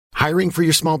Hiring for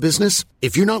your small business?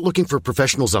 If you're not looking for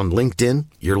professionals on LinkedIn,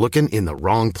 you're looking in the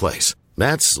wrong place.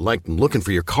 That's like looking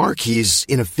for your car keys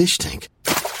in a fish tank.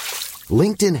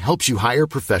 LinkedIn helps you hire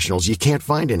professionals you can't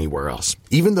find anywhere else,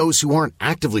 even those who aren't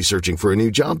actively searching for a new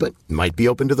job but might be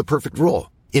open to the perfect role.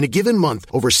 In a given month,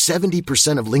 over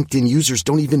 70% of LinkedIn users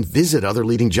don't even visit other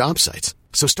leading job sites.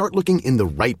 So start looking in the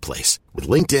right place. With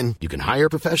LinkedIn, you can hire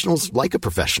professionals like a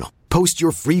professional. Post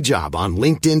your free job on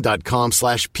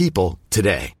linkedin.com/people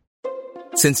today.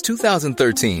 Since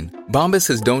 2013, Bombas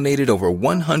has donated over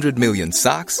 100 million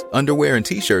socks, underwear, and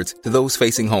T-shirts to those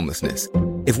facing homelessness.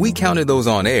 If we counted those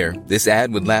on air, this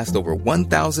ad would last over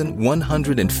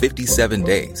 1,157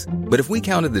 days. But if we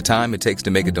counted the time it takes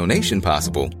to make a donation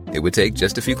possible, it would take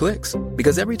just a few clicks.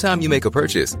 Because every time you make a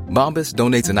purchase, Bombas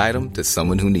donates an item to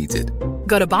someone who needs it.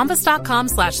 Go to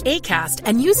bombas.com/ACAST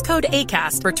and use code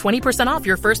ACAST for 20% off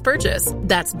your first purchase.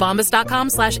 That's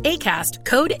bombas.com/ACAST,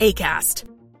 code ACAST.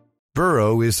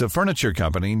 Burrow is a furniture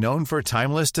company known for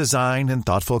timeless design and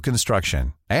thoughtful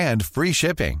construction, and free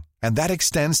shipping, and that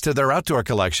extends to their outdoor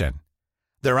collection.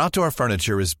 Their outdoor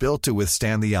furniture is built to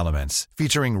withstand the elements,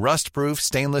 featuring rust-proof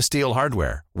stainless steel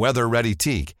hardware, weather-ready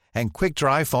teak, and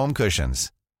quick-dry foam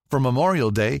cushions. For Memorial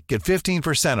Day, get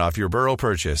 15% off your Burrow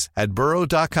purchase at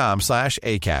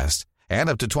burrow.com/ACAST, and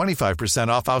up to 25%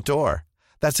 off outdoor.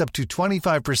 That's up to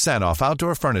 25% off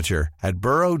outdoor furniture at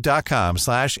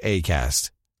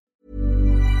burrow.com/ACAST.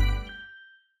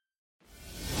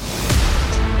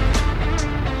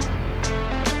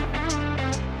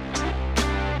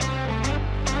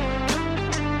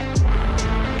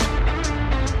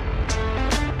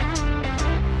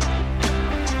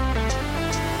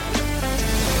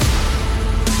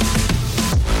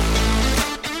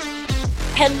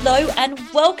 Hello and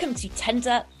welcome to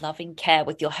Tender Loving Care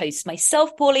with your host,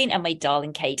 myself, Pauline, and my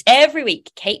darling Kate. Every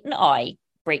week, Kate and I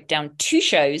break down 2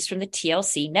 shows from the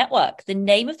TLC network. The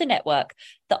name of the network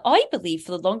that I believe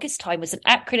for the longest time was an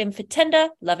acronym for Tender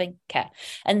Loving Care.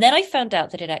 And then I found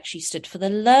out that it actually stood for the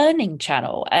Learning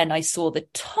Channel. And I saw the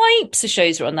types of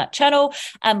shows that were on that channel,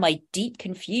 and my deep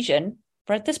confusion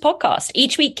bred this podcast.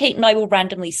 Each week, Kate and I will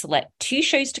randomly select 2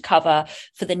 shows to cover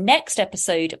for the next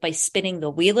episode by spinning the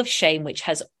Wheel of Shame, which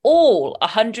has all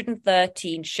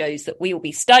 113 shows that we will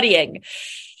be studying.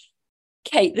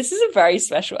 Kate, this is a very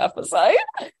special episode.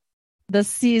 The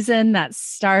season that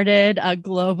started a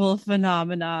global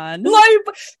phenomenon.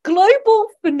 Global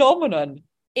phenomenon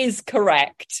is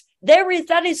correct.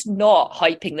 That is not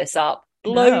hyping this up.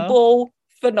 Global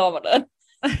phenomenon.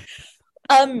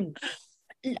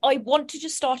 I want to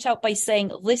just start out by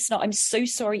saying, listener, I'm so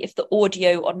sorry if the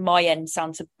audio on my end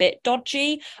sounds a bit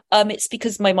dodgy. It's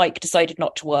because my mic decided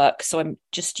not to work, so I'm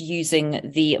just using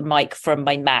the mic from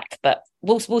my Mac, but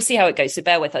we'll see how it goes, so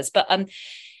bear with us. But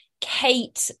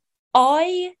Kate,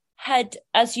 I had,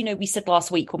 as you know, we said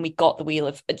last week when we got this on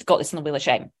the Wheel of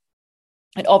Shame,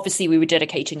 and obviously we were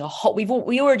dedicating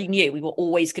we already knew we were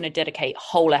always going to dedicate a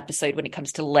whole episode when it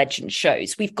comes to legend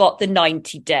shows. We've got the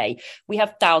 90 Day. We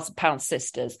have 1,000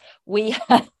 Sisters. We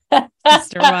have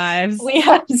Sister Wives. We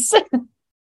have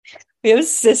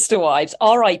Sister Wives.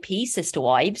 R.I.P. Sister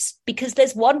Wives, because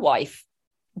there's one wife.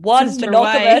 One sister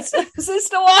monogamous wife.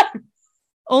 sister wife.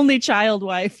 Only child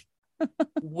wife.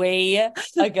 We are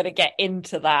going to get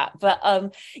into that. But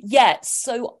yeah,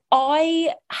 so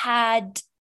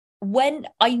when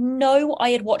I know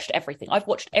I had watched everything, I've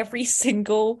watched every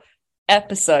single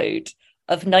episode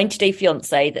of 90 Day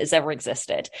Fiancé that has ever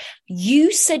existed.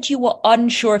 You said you were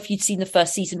unsure if you'd seen the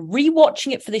first season.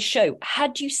 Rewatching it for this show,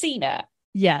 had you seen it?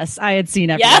 Yes, I had seen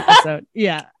every episode.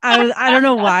 Yeah. I don't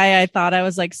know why I thought I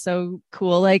was like so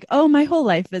cool. Like, oh, my whole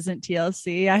life isn't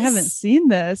TLC. I haven't seen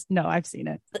this. No, I've seen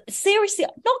it. Seriously,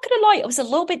 I'm not going to lie. I was a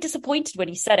little bit disappointed when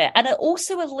you said it. And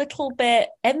also a little bit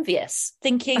envious,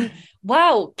 thinking,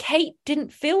 wow, Kate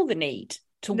didn't feel the need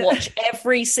to watch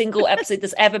every single episode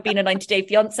there's ever been a 90 Day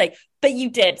Fiancé, but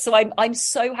you did. So I'm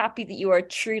so happy that you are a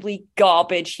truly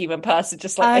garbage human person,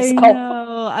 just like myself. I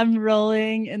know. I'm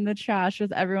rolling in the trash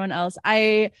with everyone else.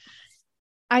 I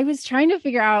was trying to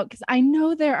figure out, because I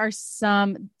know there are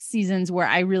some seasons where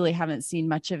I really haven't seen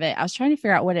much of it. I was trying to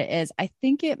figure out what it is. I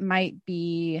think it might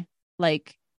be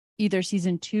like either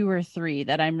season 2 or 3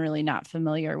 that I'm really not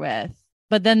familiar with,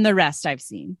 but then the rest I've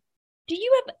seen. Do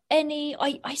you have any,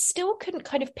 I still couldn't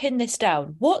kind of pin this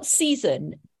down. What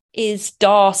season is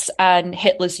Das and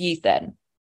Hitler's Youth in?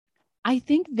 I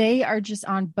think they are just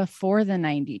on before the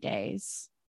 90 days.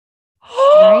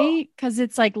 Right? Because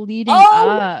it's like leading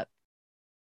up.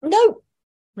 No.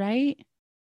 Right?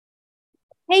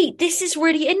 Hey, this is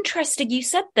really interesting. You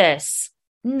said this.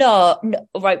 No.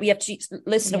 Right. We have to,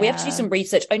 listen, we have to do some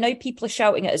research. I know people are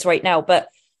shouting at us right now, but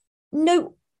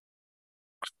no.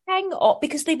 hang on,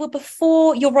 because they were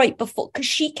before, you're right, before, because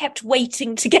she kept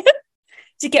waiting to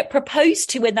get proposed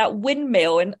to in that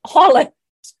windmill in Holland.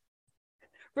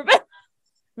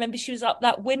 Remember she was up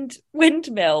that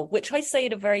windmill, which I say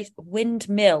in a very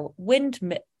windmill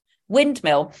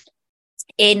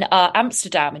in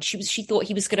Amsterdam, and she thought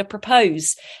he was going to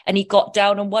propose, and he got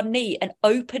down on one knee and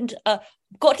opened a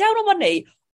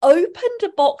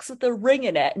box with a ring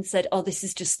in it and said, "Oh, this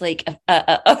is just like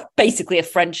basically a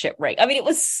friendship ring." I mean, it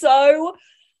was so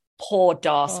poor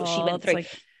Das what she went through.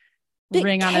 Like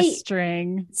ring on a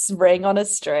string. Ring on a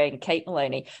string, Kate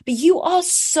Maloney. But you're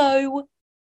so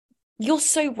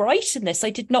right in this. I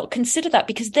did not consider that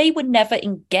because they were never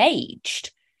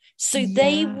engaged. So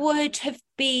they would have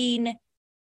been,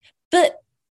 but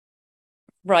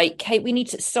right, Kate,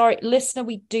 listener,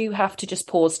 we do have to just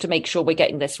pause to make sure we're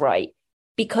getting this right.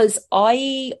 Because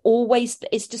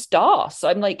it's just Das.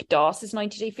 I'm like, Das is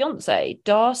 90 Day Fiancé.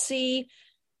 Darcy,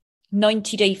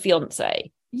 90 Day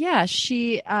Fiancé. Yeah,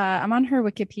 I'm on her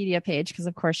Wikipedia page because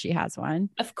of course she has one.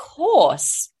 Of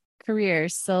course. Career: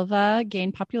 Silva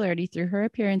gained popularity through her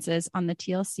appearances on the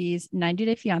TLC's 90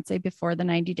 Day Fiancé Before the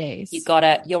 90 Days. You got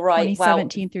it. You're right.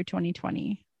 2017 through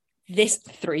 2020. This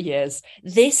 3 years.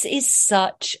 This is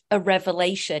such a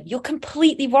revelation. You're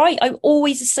completely right. I'm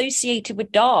always associated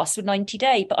with Das with 90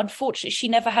 Day, but unfortunately she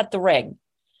never had the ring.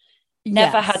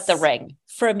 Never had the ring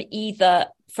from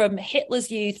Hitler's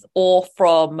Youth or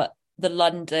from the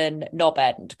London Knob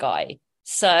End guy.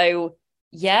 So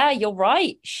yeah, you're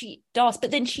right. She does.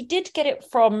 But then she did get it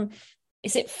from,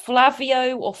 is it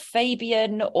Flavio or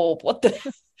Fabian or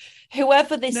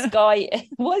whoever this guy,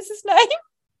 what is his name?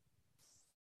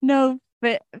 No,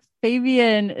 but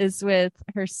Fabian is with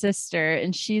her sister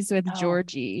and she's with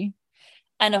Georgie.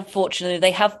 And unfortunately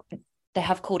they have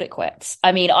called it quits.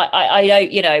 I mean, I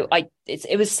know,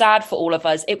 it was sad for all of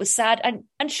us. It was sad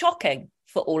and shocking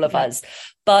for all of us.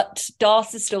 But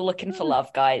Das is still looking for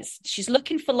love, guys. She's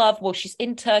looking for love while she's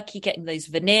in Turkey getting those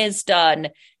veneers done,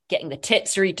 getting the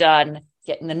tits redone,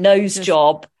 getting the nose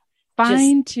job.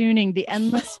 Fine-tuning, the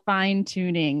endless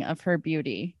fine-tuning of her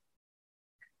beauty.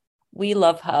 We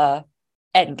love her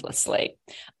endlessly.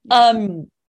 That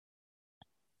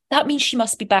means she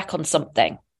must be back on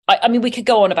something. I mean, we could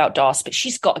go on about Das, but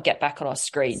she's got to get back on our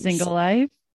screens. Single life?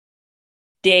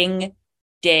 Ding,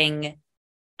 ding,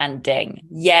 and ding.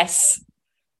 Yes,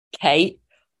 Kate,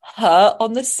 her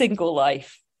on the Single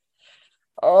Life.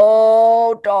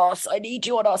 Oh, Das, I need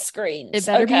you on our screens. It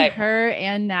better be her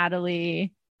and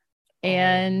Natalie.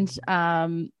 And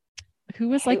who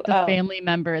was like the family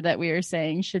member that we were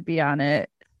saying should be on it?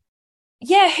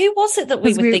 Yeah, who was it that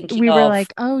we were thinking of? We were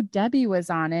like, oh, Debbie was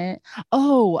on it.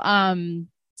 Oh,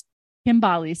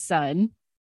 Kimbali's son,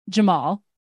 Jamal.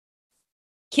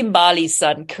 Kimbali's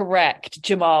son, correct.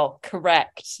 Jamal,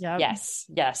 correct. Yep.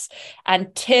 Yes.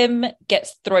 And Tim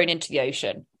gets thrown into the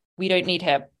ocean. We don't need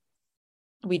him.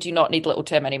 We do not need little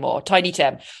Tim anymore. Tiny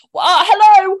Tim.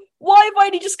 Hello! Why have I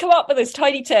only just come up with this,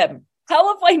 Tiny Tim?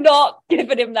 How have I not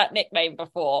given him that nickname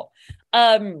before?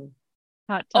 Hot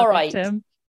Topic all right. Tim.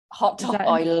 Hot Topic.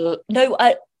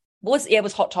 It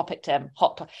was Hot Topic Tim.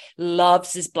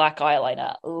 Loves his black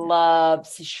eyeliner,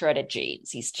 loves his shredded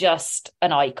jeans. He's just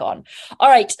an icon. All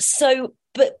right, so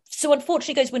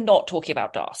unfortunately, guys, we're not talking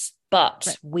about Das,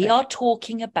 but we are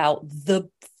talking about the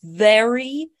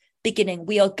very beginning.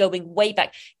 We are going way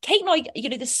back. Kate and I,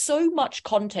 there's so much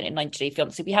content in 90 Day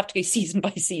Fiancé. We have to go season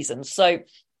by season. So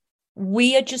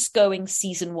we are just going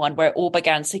season 1 where it all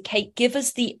began. So Kate, give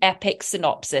us the epic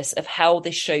synopsis of how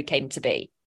this show came to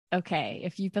be. Okay,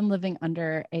 if you've been living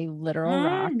under a literal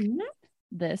rock,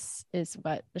 this is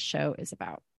what the show is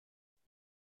about.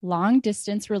 Long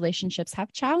distance relationships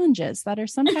have challenges that are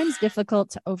sometimes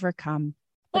difficult to overcome.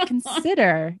 But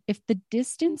consider if the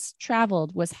distance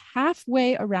traveled was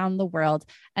halfway around the world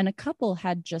and a couple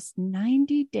had just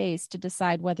 90 days to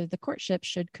decide whether the courtship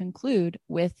should conclude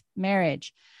with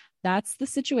marriage. That's the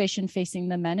situation facing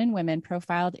the men and women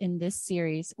profiled in this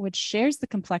series, which shares the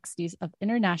complexities of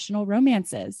international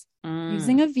romances.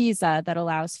 Using a visa that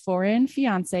allows foreign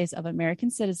fiancés of American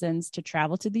citizens to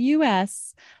travel to the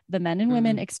U.S., the men and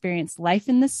women experience life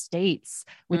in the States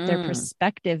with their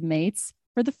prospective mates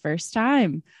for the first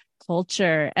time.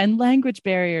 Culture and language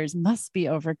barriers must be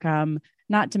overcome,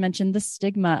 not to mention the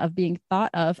stigma of being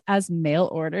thought of as mail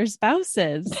order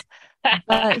spouses.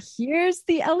 But here's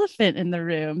the elephant in the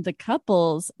room. The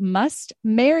couples must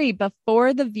marry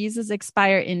before the visas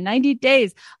expire in 90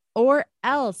 days, or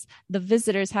else the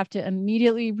visitors have to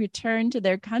immediately return to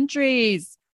their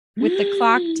countries. With the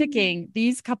clock ticking,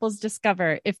 these couples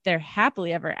discover if their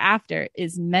happily ever after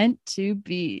is meant to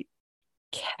be.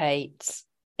 Kate,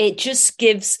 it just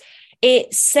gives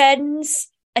it sends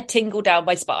a tingle down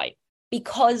my spine,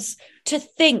 because to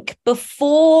think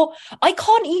before, I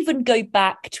can't even go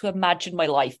back to imagine my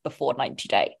life before 90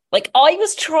 Day. Like, I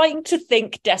was trying to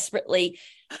think desperately,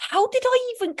 how did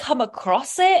I even come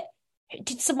across it?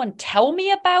 Did someone tell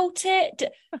me about it?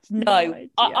 No,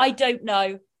 I don't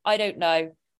know. I don't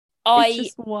know. It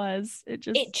just was.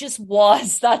 It just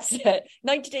was. That's it.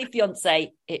 90 Day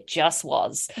Fiancé. It just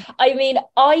was. I mean,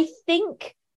 I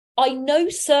think I know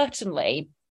certainly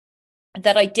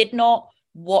that I did not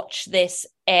watch this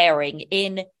airing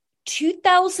in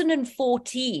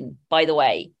 2014, by the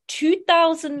way.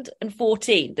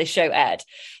 2014, the show aired.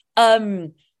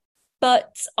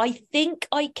 But I think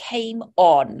I came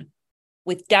on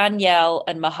with Danielle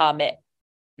and Mohammed.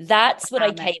 That's when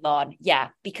I came on. Yeah,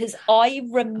 because I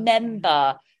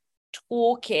remember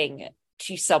talking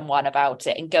to someone about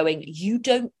it and going, you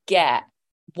don't get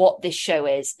what this show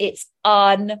is. It's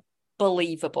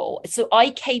unbelievable. So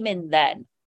I came in then,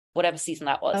 whatever season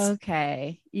that was.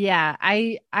 Okay. Yeah.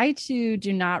 I too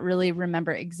do not really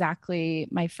remember exactly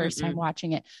my first time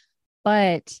watching it,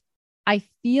 but I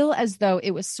feel as though it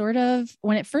was sort of,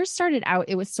 when it first started out,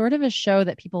 it was sort of a show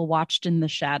that people watched in the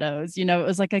shadows. You know, it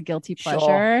was like a guilty pleasure.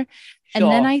 Sure. And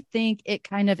then I think it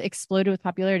kind of exploded with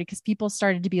popularity because people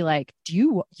started to be like,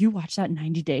 do you watch that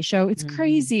 90 Day show? It's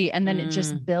crazy. And then it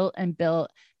just built and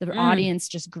built. The audience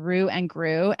just grew and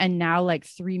grew. And now like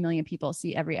 3 million people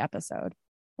see every episode.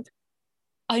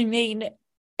 I mean,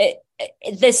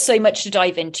 there's so much to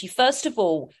dive into. First of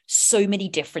all, so many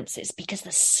differences, because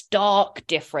the stark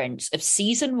difference of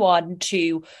season 1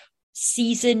 to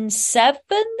season 7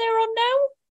 they're on now?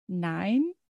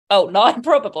 9? Oh, 9,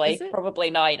 probably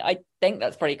 9. I think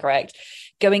that's pretty correct.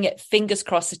 Going at fingers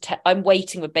crossed. I'm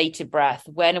waiting with bated breath.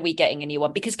 When are we getting a new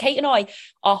one? Because Kate and I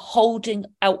are holding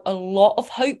out a lot of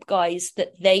hope, guys,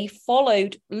 that they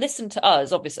listen to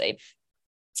us, obviously,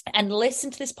 and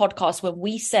listen to this podcast when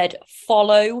we said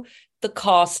follow the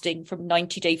casting from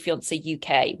 90 Day Fiancé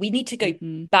UK. We need to go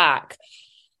back.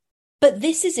 But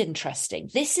this is interesting.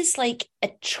 This is like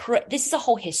this is a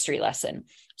whole history lesson.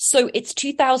 So it's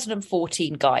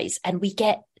 2014, guys, and we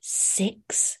get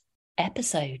 6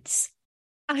 episodes.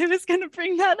 I was going to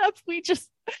bring that up.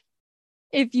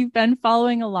 If you've been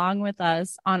following along with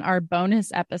us on our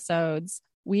bonus episodes,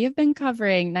 we have been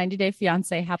covering 90 Day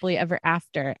Fiancé Happily Ever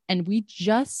After, and we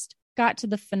just got to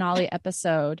the finale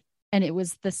episode, and it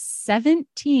was the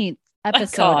 17th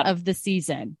episode of the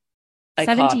season.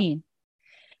 17.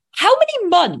 How many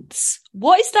months?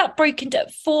 What is that broken down?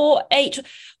 4, 8.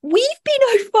 We've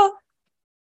been over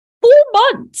 4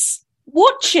 months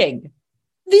watching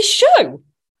this show.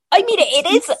 I mean, it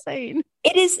is insane.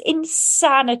 It is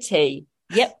insanity.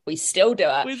 Yep, we still do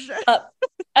it.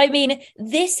 I mean,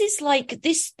 this is like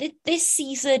this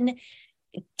season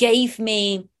gave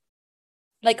me,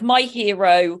 like, my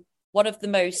hero, one of the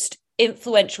most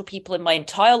influential people in my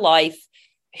entire life,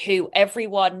 who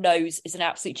everyone knows is an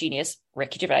absolute genius,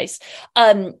 Ricky Gervais.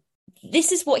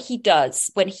 This is what he does.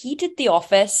 When he did The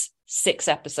Office, 6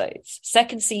 episodes.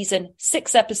 Second season,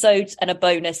 6 episodes and a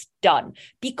bonus, done.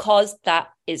 Because that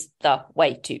is the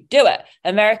way to do it.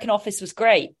 American Office was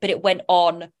great, but it went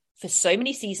on for so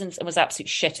many seasons and was absolute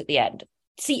shit at the end.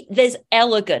 See, there's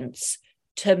elegance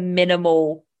to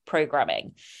minimal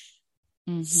programming.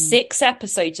 6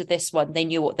 episodes of this one, they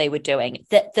knew what they were doing.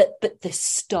 But the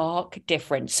stark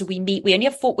difference. So we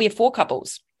have 4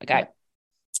 couples. Okay.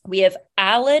 We have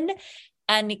Alan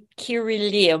and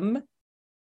Kirilium.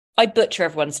 I butcher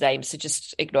everyone's name, so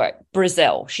just ignore it.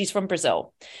 Brazil. She's from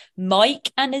Brazil.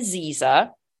 Mike and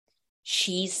Aziza.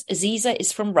 Aziza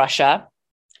is from Russia.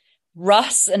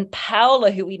 Russ and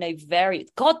Paola, who we know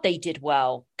they did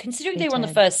well, considering they were on the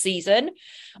first season.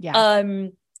 Yeah.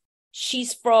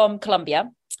 She's from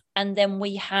Colombia. And then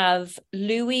we have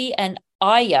Louis and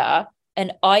Aya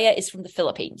is from the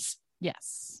Philippines.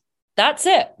 Yes. That's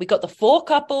it. We got the 4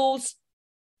 couples,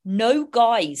 no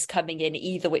guys coming in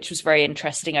either, which was very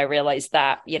interesting. I realized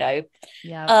that, Yeah.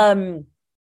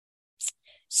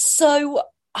 So,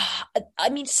 I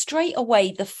mean, straight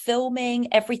away, the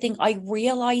filming, everything, I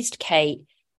realized, Kate,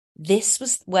 this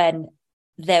was when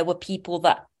there were people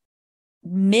that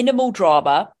minimal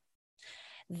drama.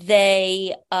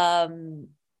 They were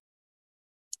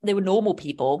normal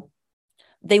people.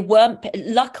 They weren't,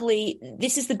 luckily,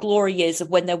 this is the glory years of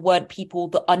when there weren't people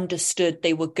that understood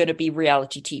they were going to be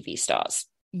reality TV stars.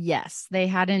 Yes, they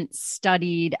hadn't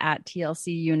studied at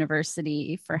TLC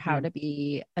University for how to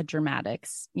be a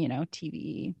dramatics,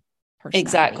 TV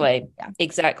personality.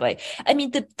 Exactly. I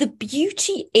mean, the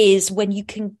beauty is when you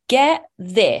can get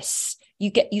this,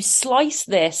 you slice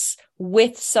this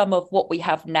with some of what we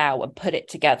have now and put it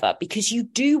together, because you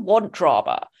do want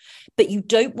drama, but you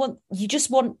just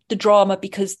want the drama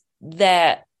because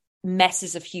they're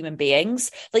messes of human beings.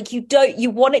 Like you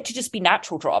want it to just be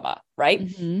natural drama, right?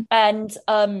 Mm-hmm.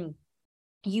 And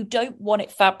you don't want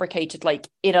it fabricated like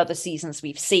in other seasons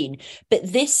we've seen.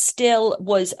 But this still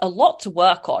was a lot to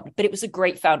work on, but it was a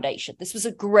great foundation. This was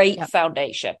a great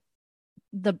foundation.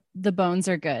 The bones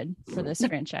are good for this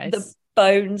franchise. The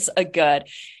bones are good.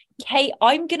 Kate,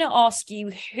 I'm going to ask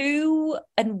you, who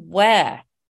and where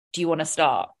do you want to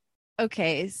start?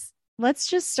 Okay, let's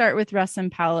just start with Russ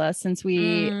and Paula, since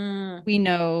we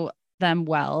know them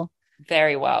well.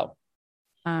 Very well.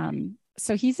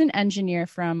 So he's an engineer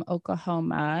from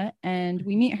Oklahoma, and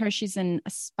we meet her. She's an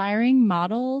aspiring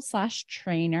model /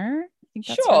 trainer. I think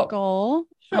that's her goal.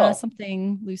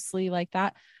 Something loosely like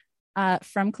that.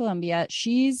 From Colombia.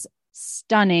 She's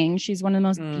stunning. She's one of the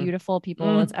most beautiful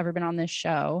people that's ever been on this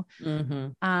show.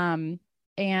 Mm-hmm.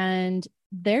 And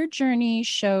their journey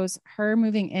shows her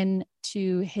moving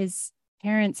into his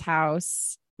parents'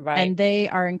 house. Right. And they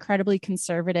are incredibly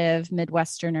conservative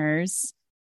Midwesterners,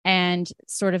 and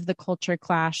sort of the culture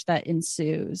clash that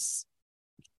ensues.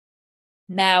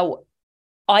 Now,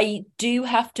 I do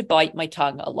have to bite my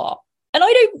tongue a lot. And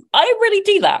I don't really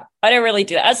do that. I don't really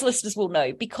do that, as listeners will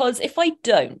know, because if I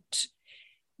don't,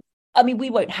 I mean, we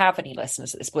won't have any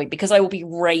listeners at this point, because I will be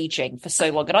raging for so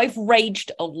long. And I've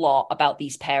raged a lot about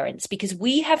these parents, because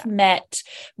we have met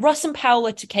Russ and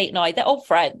Paula, to Kate and I, they're old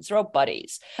friends, they're old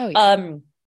buddies. Oh, yeah.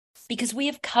 Because we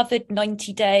have covered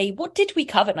 90 Day. What did we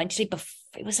cover? 90 Day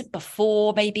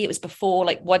before, maybe it was before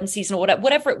like one season or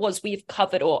whatever it was, we have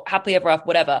covered, or Happily Ever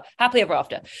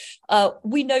After.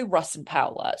 We know Russ and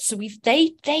Paula. So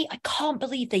they I can't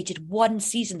believe they did one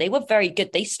season. They were very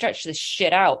good. They stretched this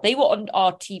shit out. They were on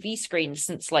our TV screens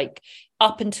since like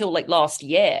up until like last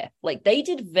year. Like they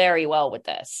did very well with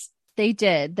this. They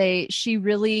did. She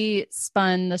really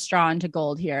spun the straw into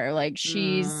gold here. Like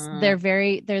they're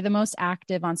the most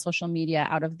active on social media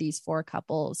out of these four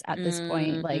couples at this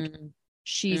point. Like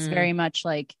she's very much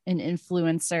like an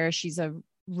influencer. She's a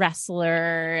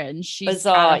wrestler, and she's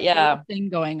bizarre, got a whole thing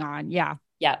going on. Yeah.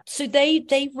 Yeah. So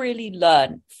they really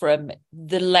learn from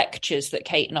the lectures that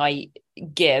Kate and I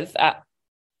give at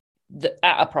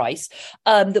a price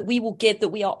that we will give, that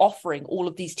we are offering all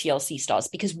of these TLC stars,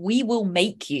 because we will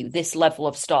make you this level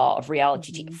of star of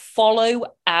reality TV. Follow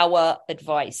our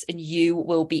advice and you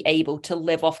will be able to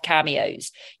live off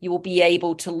cameos. You will be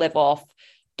able to live off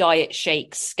diet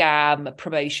shake scam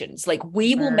promotions. Like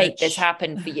we will make this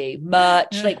happen for you.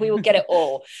 Merch, like we will get it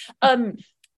all.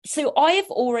 So I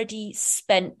have already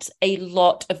spent a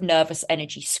lot of nervous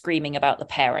energy screaming about the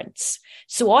parents.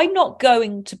 So I'm not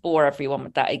going to bore everyone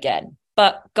with that again.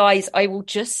 But guys, I will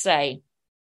just say,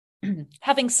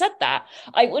 having said that,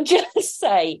 I will just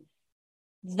say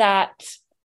that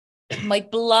my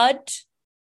blood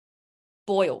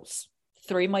boils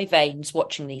through my veins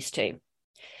watching these two.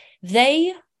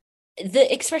 The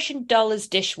expression dull as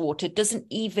dishwater doesn't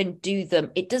even do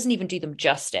them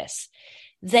justice.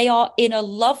 They are in a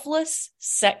loveless,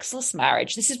 sexless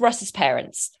marriage. This is Russ's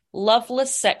parents.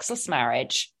 Loveless, sexless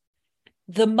marriage.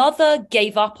 The mother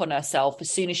gave up on herself as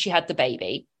soon as she had the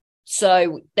baby.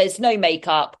 So there's no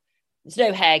makeup. There's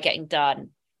no hair getting done.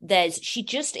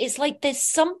 It's like there's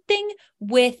something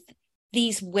with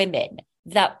these women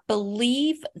that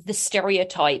believe the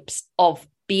stereotypes of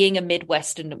being a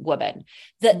Midwestern woman,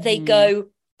 that they go,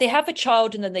 they have a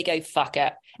child and then they go, fuck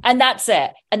it. And that's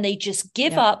it. And they just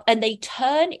give up, and they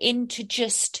turn into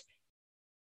just,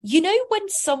 when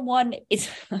someone is,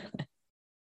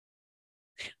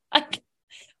 okay.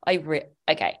 I'm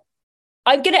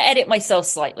going to edit myself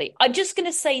slightly. I'm just going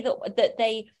to say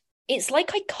that it's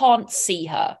like I can't see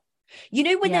her.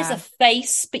 When there's a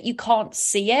face, but you can't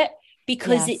see it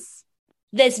because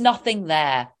there's nothing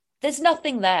there. There's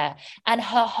nothing there. And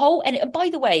her and by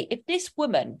the way, if this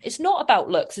woman, it's not about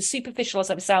looks, as superficial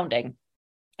as I'm sounding,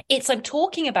 I'm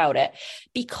talking about it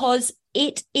because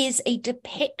it is a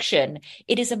depiction.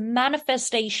 It is a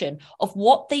manifestation of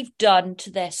what they've done to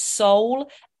their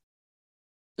soul,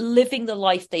 living the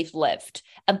life they've lived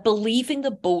and believing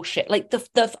the bullshit. Like the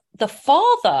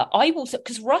father, I will say,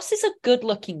 because Russ is a good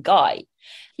looking guy.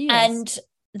 And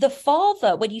the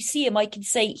father, when you see him, I can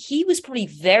say he was probably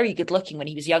very good looking when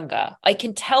he was younger. I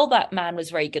can tell that man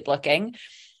was very good looking.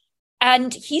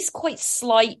 And he's quite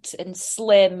slight and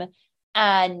slim,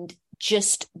 and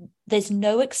just there's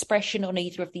no expression on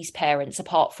either of these parents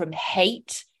apart from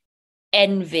hate,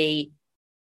 envy,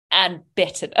 and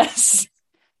bitterness.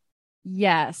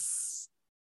 Yes.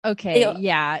 Okay.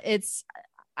 Yeah.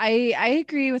 I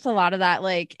agree with a lot of that.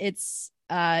 Like it's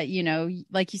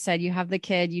like you said, you have the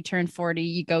kid, you turn 40,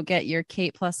 you go get your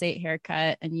Kate +8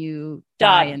 haircut, and you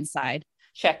Done. die inside.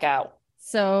 Check out.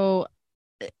 So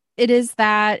it is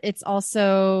that. It's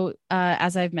also,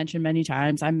 as I've mentioned many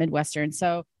times, I'm Midwestern,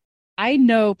 so I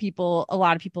know a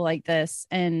lot of people like this,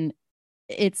 and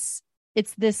it's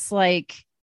this like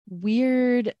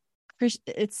weird,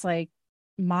 it's like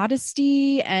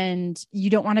modesty, and you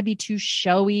don't want to be too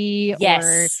showy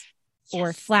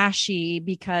or flashy,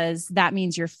 because that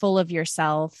means you're full of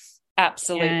yourself.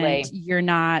 Absolutely. And you're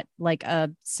not like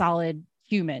a solid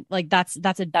human. Like that's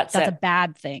a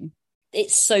bad thing.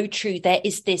 It's so true. There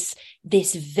is this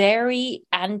very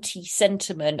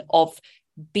anti-sentiment of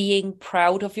being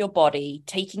proud of your body,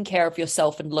 taking care of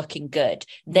yourself, and looking good.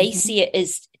 They see it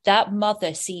as, that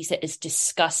mother sees it as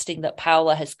disgusting that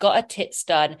Paola has got her tits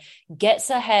done, gets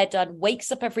her hair done,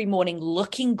 wakes up every morning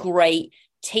looking great,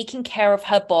 taking care of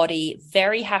her body,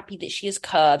 very happy that she has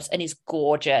curves and is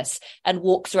gorgeous, and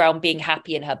walks around being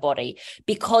happy in her body,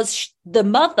 because the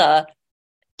mother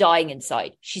dying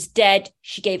inside, she's dead,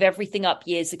 she gave everything up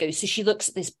years ago, so she looks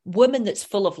at this woman that's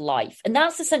full of life. And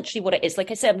that's essentially what it is.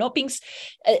 Like I said, I'm not being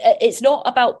it's not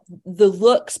about the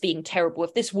looks being terrible.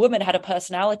 If this woman had a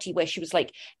personality where she was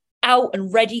like out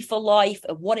and ready for life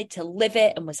and wanted to live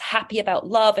it and was happy about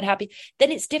love and happy,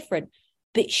 then it's different.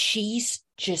 But she's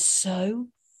just so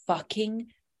fucking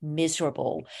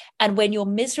miserable. And when you're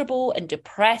miserable and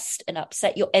depressed and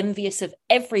upset, you're envious of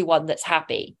everyone that's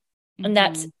happy. And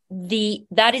they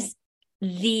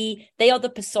are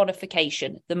the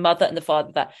personification, the mother and the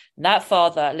father. That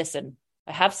father, listen,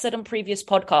 I have said on previous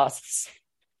podcasts,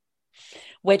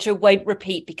 which I won't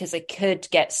repeat because I could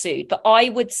get sued, but I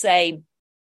would say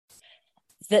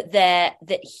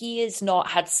that he has not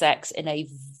had sex in a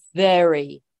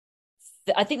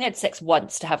I think they had sex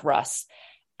once to have Russ.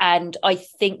 And I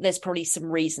think there's probably some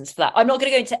reasons for that. I'm not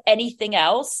going to go into anything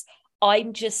else.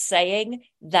 I'm just saying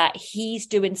that he's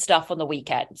doing stuff on the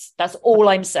weekends. That's all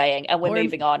I'm saying. And we're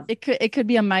moving on. It could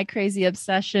be a My Crazy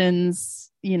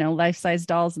Obsessions, life-size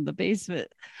dolls in the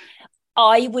basement.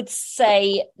 I would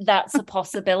say that's a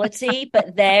possibility,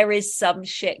 but there is some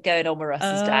shit going on with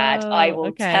Russ's dad. I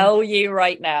will tell you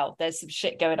right now, there's some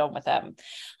shit going on with them.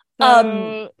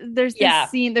 So there's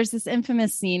this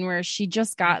infamous scene where she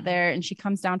just got there and she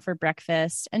comes down for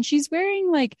breakfast, and she's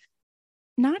wearing like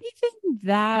not even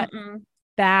that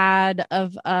bad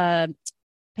of a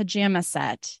pajama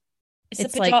set.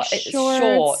 It's like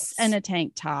shorts and a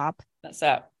tank top. That's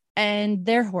it. And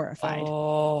they're horrified.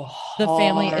 Oh, the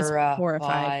family is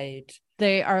horrified.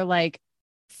 They are like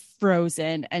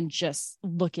frozen and just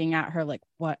looking at her like,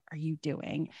 what are you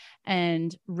doing?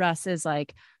 And Russ is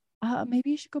like,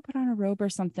 maybe you should go put on a robe or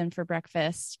something for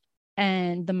breakfast.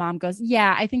 And the mom goes,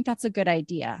 yeah, I think that's a good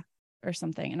idea or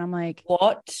something. And I'm like,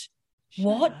 what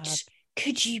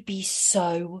could you be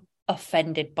so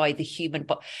offended by the human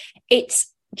body?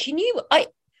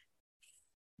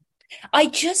 I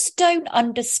just don't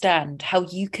understand how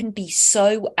you can be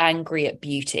so angry at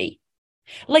beauty.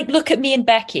 Like, look at me and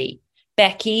Becky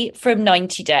from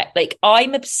 90 Day. Like,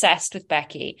 I'm obsessed with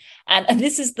Becky. And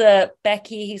this is the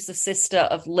Becky who's the sister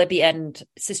of Libby and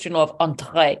sister-in-law of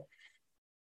André.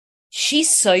 She's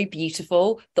so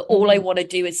beautiful that all I want to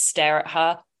do is stare at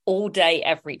her all day,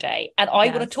 every day. And I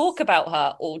want to talk about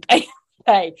her all day,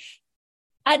 every day.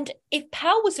 And if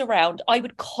Pal was around, I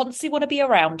would constantly want to be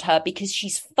around her because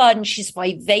she's fun, she's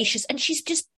vivacious, and she's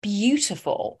just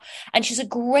beautiful. And she's a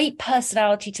great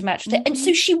personality to match with it. And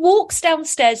so she walks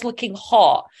downstairs looking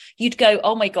hot. You'd go,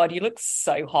 oh my God, you look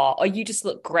so hot. Or you just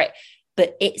look great.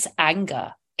 But it's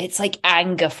anger. It's like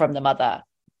anger from the mother.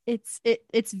 It's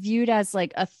viewed as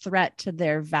like a threat to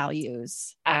their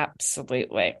values.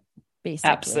 Absolutely.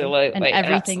 Basically. Absolutely. And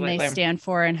everything they stand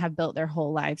for and have built their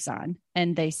whole lives on.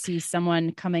 And they see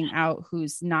someone coming out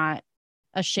who's not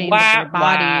ashamed of their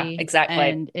body. Exactly.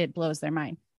 And it blows their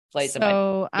mind.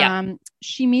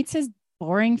 She meets his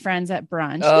boring friends at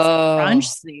brunch. This brunch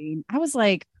scene, I was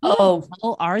like, who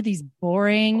are these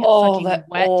boring fucking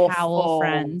wet towel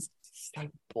friends? So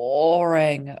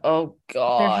boring. Oh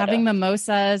God. They're having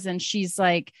mimosas and she's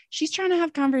trying to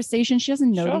have conversation. She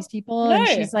doesn't know these people. No. And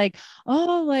she's like,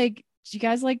 oh, like, do you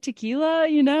guys like tequila?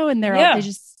 And they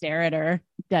just stare at her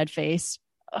dead face.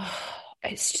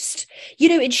 It's just,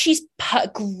 and she's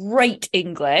great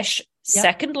English,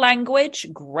 second language,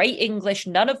 great English.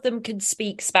 None of them can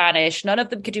speak Spanish. None of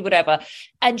them can do whatever.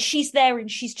 And she's there and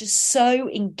she's just so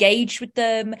engaged with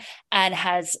them and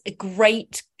has a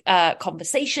great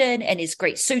conversation and his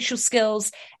great social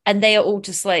skills. And they are all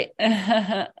just like,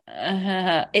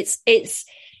 it's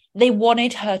they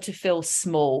wanted her to feel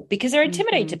small because they're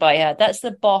intimidated by her. That's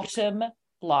the bottom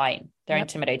line. They're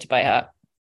intimidated by her.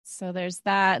 So there's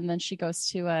that. And then she goes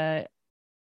to a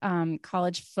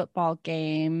college football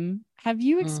game. Have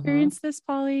you experienced this,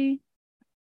 Polly?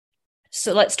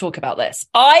 So let's talk about this.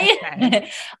 Okay.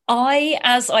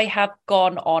 As I have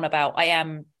gone on about,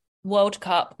 World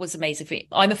Cup was amazing for me.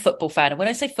 I'm a football fan. And when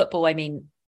I say football, I mean,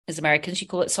 as Americans, you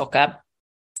call it soccer.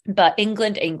 But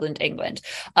England.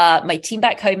 My team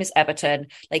back home is Everton.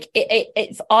 Like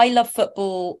I love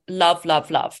football,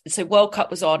 love. So World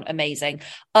Cup was on, amazing.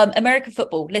 American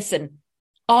football, listen,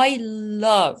 I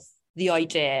love the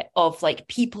idea of like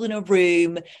people in a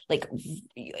room, like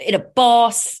in a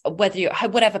bus,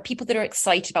 whatever, people that are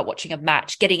excited about watching a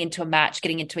match, getting into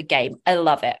a game. I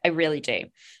love it. I really do.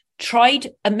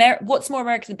 What's more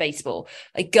American than baseball?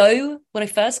 When I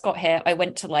first got here, I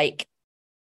went to like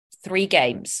 3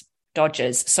 games.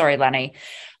 Dodgers. Sorry, Lanny,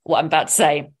 what I'm about to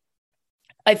say.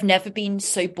 I've never been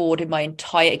so bored in my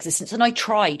entire existence. And I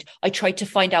tried to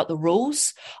find out the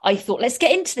rules. I thought, let's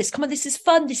get into this. Come on, this is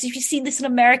fun. You've seen this in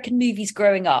American movies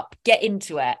growing up. Get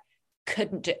into it.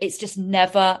 Couldn't do it. It's just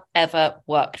never, ever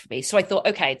worked for me. So I thought,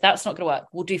 okay, that's not going to work.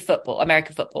 We'll do football,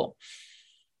 American football.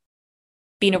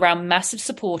 Been around massive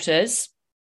supporters,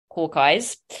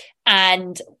 Hawkeyes,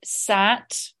 and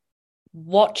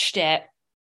watched it.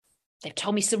 They've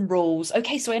told me some rules.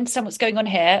 Okay, so I understand what's going on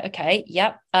here. Okay,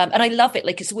 yep. And I love it.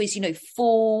 Like, it's always,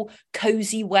 fall,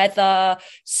 cozy weather,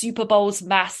 Super Bowl's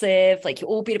massive. Like, you're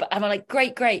all beautiful. And I'm like,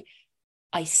 great.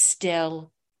 I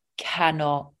still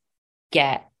cannot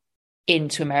get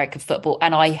into American football.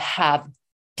 And I have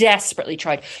desperately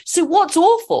tried. So what's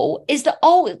awful is that,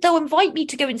 they'll invite me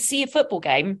to go and see a football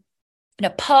game in a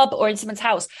pub or in someone's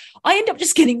house. I end up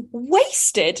just getting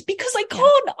wasted because I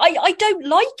can't. I don't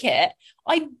like it.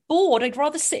 I'm bored. I'd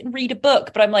rather sit and read a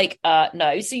book, but I'm like,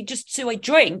 no. So I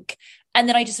drink and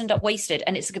then I just end up wasted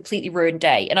and it's a completely ruined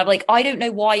day. And I'm like, I don't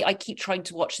know why I keep trying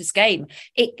to watch this game.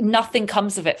 Nothing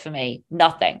comes of it for me.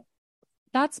 Nothing.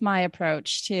 That's my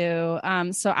approach too.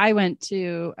 So I went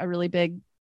to a really big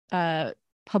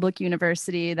public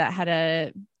university that had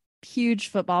a huge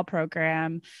football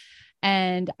program.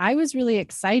 And I was really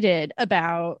excited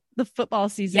about the football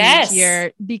season each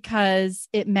year because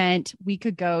it meant we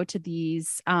could go to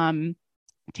these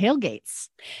tailgates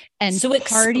and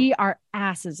party our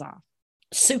asses off.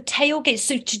 So tailgates.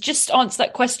 So to just answer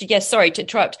that question, yes, sorry to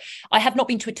interrupt. I have not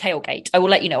been to a tailgate. I will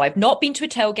let you know. I've not been to a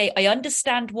tailgate. I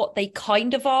understand what they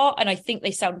kind of are, and I think they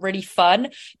sound really fun.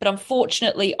 But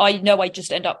unfortunately, I know I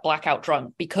just end up blackout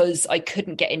drunk because I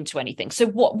couldn't get into anything. So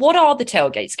what are the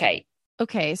tailgates, Kate?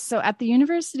 Okay, so at the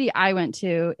university I went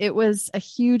to, it was a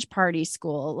huge party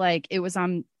school. Like it was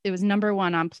number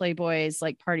 1 on Playboy's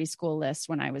like party school list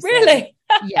when I was really there.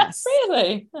 Yes,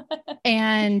 really.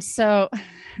 And so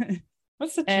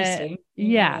that's interesting.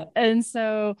 Yeah, and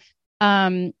so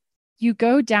you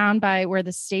go down by where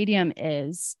the stadium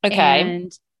is, okay,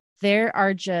 and there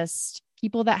are just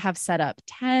people that have set up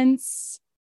tents.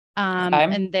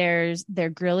 And they're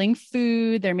grilling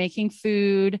food, they're making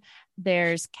food.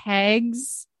 There's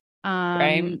kegs,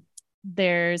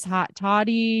 there's hot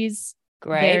toddies,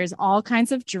 there's all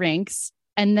kinds of drinks.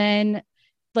 And then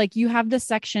like you have the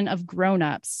section of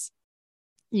grownups,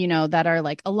 that are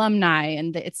like alumni,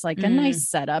 and it's like a nice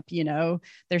setup,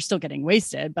 they're still getting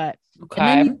wasted, but and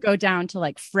then you go down to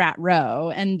like frat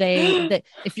row, and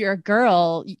if you're a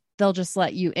girl, they'll just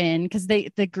let you in because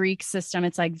the Greek system,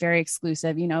 it's like very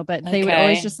exclusive, but they would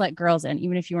always just let girls in,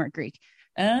 even if you weren't Greek.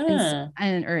 Or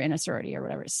in a sorority or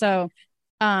whatever. So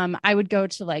I would go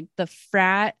to like the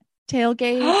frat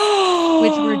tailgates,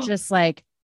 which were just like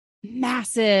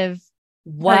massive.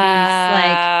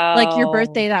 Wow. Like your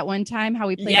birthday that one time, how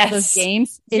we played all those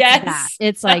games. It's that.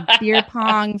 It's like beer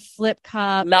pong, flip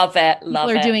cup. Love it. People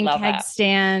are doing keg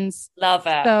stands. Love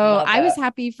it. So I was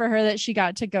happy for her that she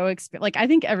got to go experience. Like, I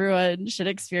think everyone should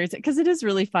experience it because it is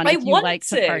really fun if you like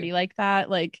to party like that.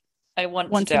 Like I want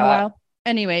once to do in a while.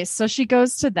 Anyway, so she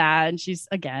goes to that and she's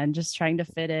again just trying to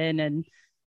fit in and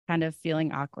kind of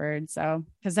feeling awkward. So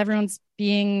because everyone's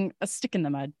being a stick in the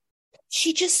mud.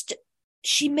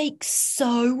 She makes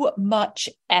so much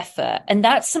effort. And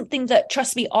that's something that,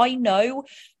 trust me, I know.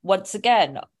 Once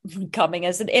again,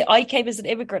 I came as an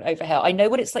immigrant over here. I know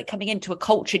what it's like coming into a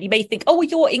culture. And you may think, oh,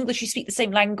 you're English, you speak the same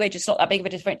language. It's not that big of a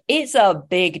difference. It's a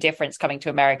big difference coming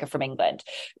to America from England,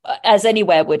 as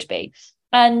anywhere would be.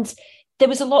 And there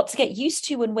was a lot to get used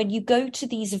to. And when you go to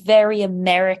these very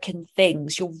American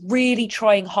things, you're really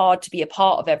trying hard to be a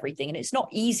part of everything. And it's not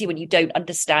easy when you don't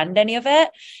understand any of it.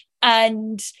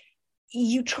 And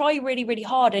you try really, really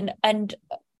hard. And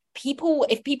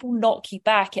if people knock you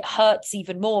back, it hurts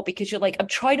even more because you're like, I'm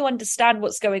trying to understand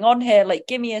what's going on here. Like,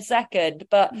 give me a second.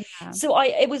 But so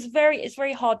it's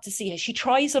very hard to see her. She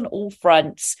tries on all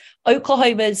fronts.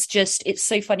 Oklahoma's just, it's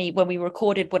so funny. When we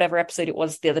recorded whatever episode it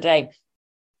was the other day,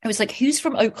 I was like, who's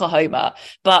from Oklahoma?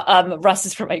 But Russ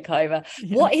is from Oklahoma.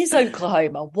 Yeah. What is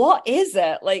Oklahoma? What is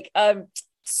it? Like,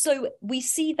 so we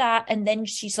see that, and then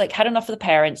she's like had enough of the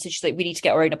parents, and she's like, we need to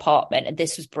get our own apartment. And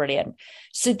this was brilliant.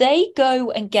 So they go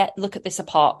and look at this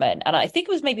apartment, and I think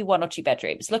it was maybe 1 or 2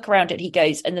 bedrooms. Look around it, he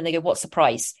goes, and then they go, what's the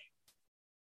price?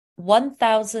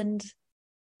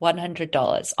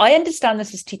 $1,100. I understand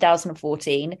this was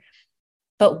 2014,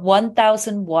 but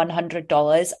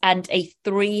 $1,100 and a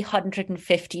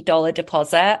 $350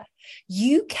 deposit.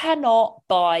 You cannot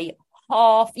buy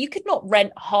half. You could not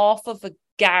rent half of a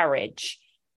garage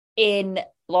in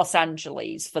Los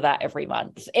Angeles for that every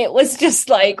month. It was just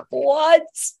like, what?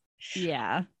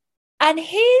 Yeah. And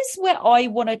here's where I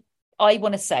want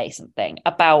to say something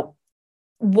about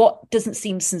what doesn't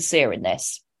seem sincere in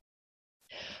this.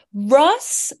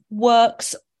 Russ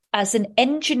works as an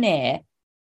engineer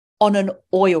on an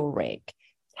oil rig.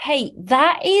 Hey,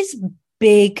 that is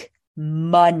big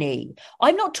money.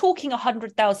 I'm not talking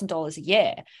 $100,000 a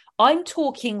year. I'm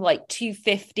talking like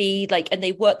 250, like, and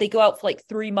they go out for like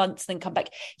 3 months, then come back.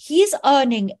 He is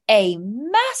earning a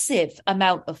massive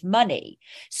amount of money.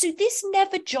 So this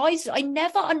never jives. I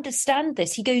never understand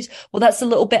this. He goes, well, that's a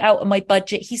little bit out of my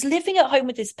budget. He's living at home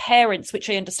with his parents,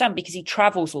 which I understand because he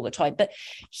travels all the time, but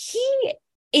he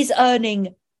is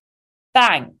earning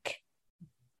bank.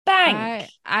 I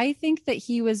think that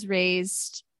he was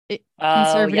raised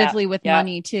conservatively with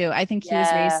money too. I think he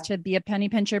was raised to be a penny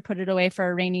pincher, put it away for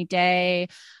a rainy day.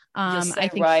 I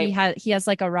think he has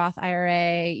like a Roth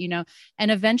IRA, you know,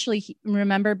 and eventually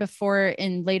remember before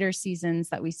in later seasons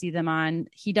that we see them on,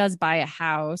 he does buy a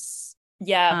house.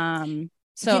 Yeah.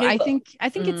 So I think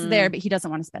it's there, but he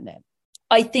doesn't want to spend it.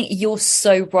 I think you're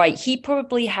so right. He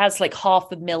probably has like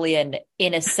 $500,000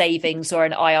 in a savings or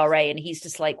an IRA, and he's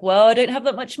just like, well, I don't have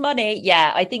that much money.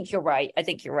 Yeah, I think you're right.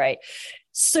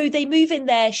 So they move in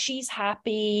there. She's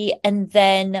happy. And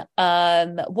then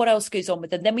what else goes on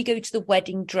with them? Then we go to the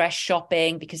wedding dress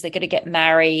shopping because they're going to get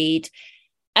married.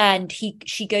 And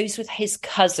she goes with his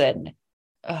cousin.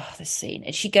 Oh, this scene.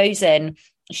 And she goes in.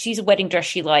 She sees a wedding dress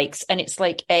she likes. And it's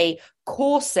like a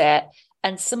corset.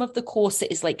 And some of the corset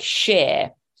is like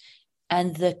sheer.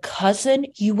 And the cousin,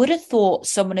 you would have thought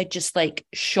someone had just like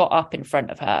shot up in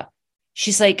front of her.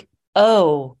 She's like,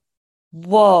 oh,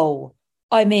 whoa.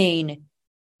 I mean,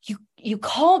 you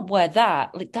can't wear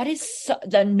that. Like, that is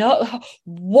no,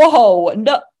 whoa,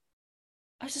 no.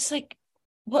 I was just like,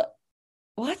 what?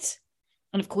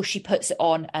 And of course she puts it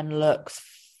on and looks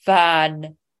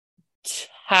fantastic.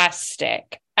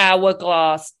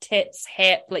 Hourglass, tits,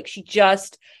 hip, like she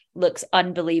just looks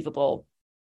unbelievable.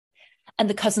 And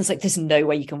the cousin's like, there's no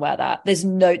way you can wear that.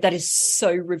 That is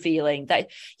so revealing. That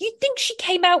you'd think she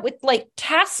came out with like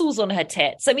tassels on her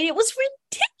tits. I mean, it was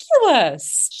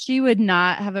ridiculous. She would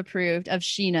not have approved of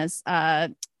Sheena's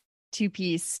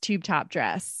 2-piece tube top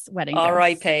dress wedding dress.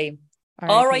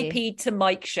 R.I.P. to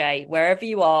Mike Shea, wherever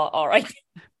you are. R.I.P.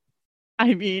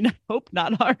 I mean, hope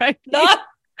not. R.I.P. No.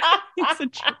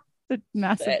 It's a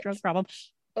massive drug problem.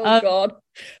 Oh God.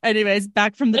 Anyways,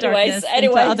 back from the darkness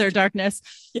into other darkness.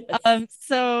 Yes.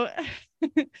 So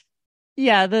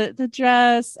yeah, the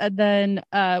dress, and then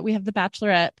we have the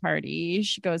bachelorette party.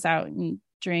 She goes out and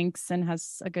drinks and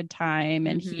has a good time,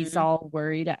 and he's all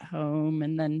worried at home.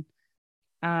 And then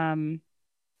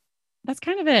that's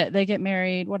kind of it. They get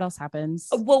married. What else happens?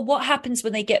 Well, what happens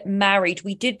when they get married?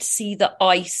 We did see the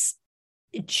ice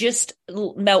just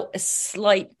melt a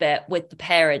slight bit with the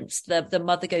parents. The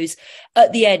mother goes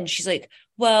at the end, she's like,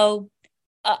 well,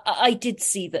 I did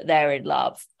see that they're in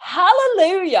love.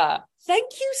 Hallelujah.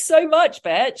 Thank you so much,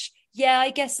 bitch. Yeah,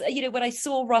 I guess, you know, when I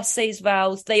saw Russ say his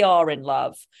vows, they are in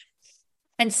love.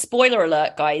 And spoiler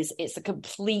alert, guys, it's a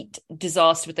complete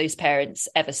disaster with those parents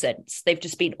ever since. They've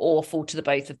just been awful to the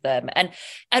both of them. And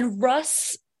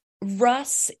Russ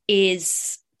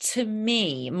is, to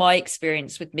me, my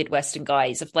experience with Midwestern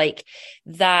guys of like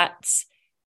that,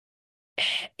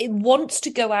 it wants to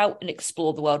go out and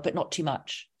explore the world, but not too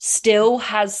much. Still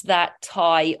has that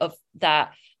tie of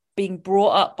that being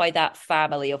brought up by that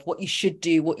family of what you should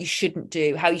do, what you shouldn't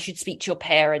do, how you should speak to your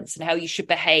parents and how you should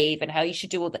behave and how you should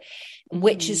do all that,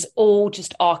 which is all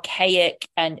just archaic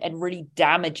and really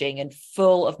damaging and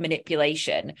full of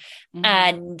manipulation.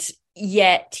 And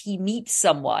yet he meets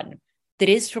someone that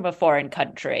is from a foreign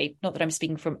country. Not that I'm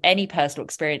speaking from any personal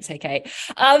experience, okay?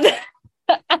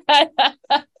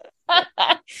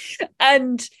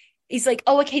 And he's like,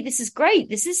 oh, okay, this is great.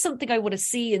 This is something I want to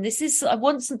see. And I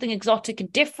want something exotic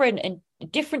and different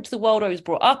to the world I was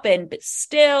brought up in, but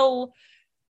still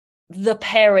the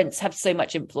parents have so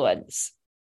much influence.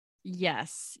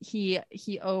 Yes. He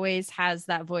always has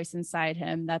that voice inside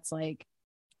him that's like,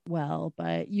 well,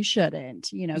 but you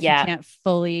shouldn't, you know, he can't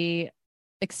fully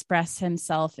express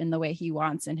himself in the way he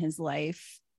wants in his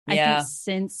life. I think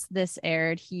since this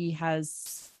aired, he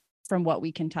has, from what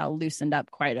we can tell, loosened up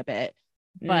quite a bit.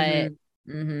 But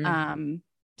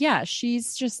yeah,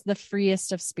 she's just the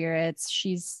freest of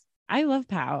spirits. I love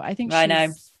Pao. I think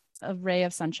she's a ray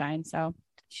of sunshine. So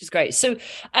she's great. So,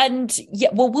 and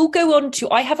yeah, well, we'll go on to,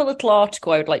 I have a little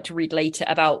article I would like to read later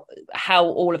about how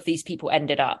all of these people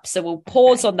ended up. So we'll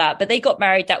pause on that, but they got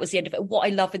married. That was the end of it. What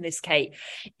I love in this, Kate,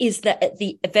 is that at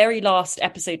the very last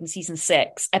episode in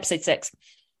episode 6,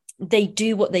 they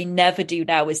do what they never do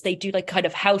now, is they do like kind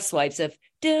of housewives of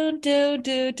do,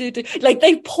 like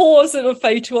they pause in a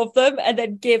photo of them and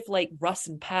then give like Russ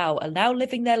and Pao are now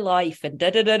living their life and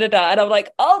and I'm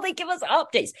like, oh, they give us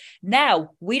updates.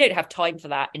 Now we don't have time for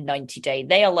that in 90 Day.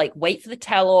 They are like, wait for the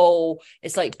tell-all.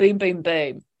 It's like boom, boom,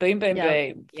 boom, boom, boom,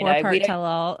 boom. You know, we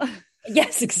tell-all.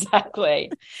 Yes,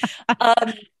 exactly.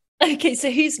 Okay, so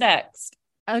who's next?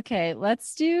 Okay,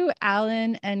 let's do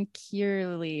Alan and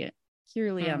Kirliam.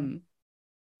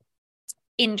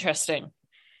 Interesting.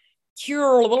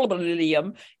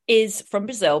 Kirliam is from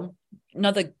Brazil,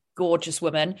 another gorgeous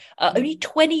woman, only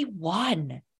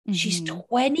 21. She's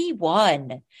 21.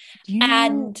 Do you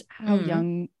know how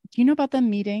young? Do you know about them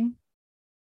meeting?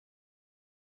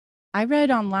 I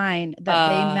read online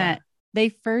that they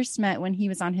first met when he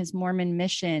was on his Mormon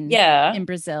mission in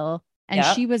Brazil, and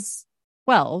she was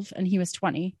 12 and he was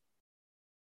 20.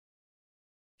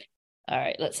 All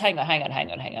right, let's hang on.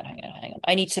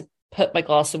 I need to put my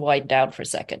glass of wine down for a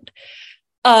second.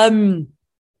 That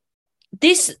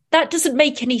doesn't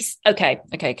make any. Okay.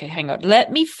 Hang on. Let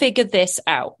me figure this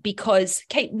out, because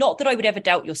Kate, not that I would ever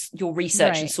doubt your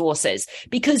research and sources,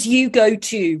 because you go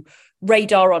to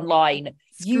Radar Online,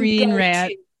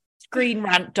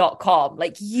 ScreenRant.com,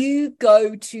 like you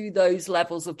go to those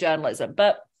levels of journalism.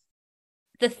 But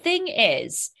the thing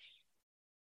is,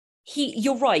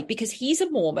 you're right, because he's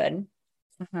a Mormon,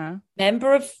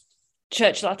 member of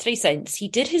Church of Latter-day Saints. He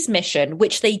did his mission,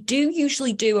 which they do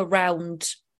usually do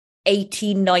around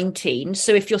 18, 19.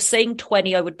 So if you're saying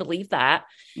 20, I would believe that.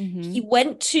 He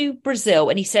went to Brazil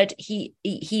and he said he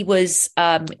was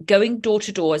going door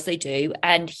to door, as they do,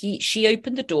 and she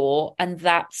opened the door and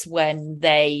that's when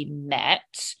they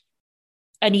met.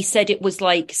 And he said it was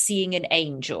like seeing an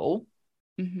angel.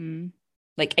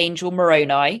 Like Angel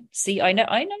Moroni. See, I know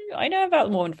about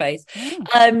the Mormon faith.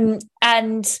 And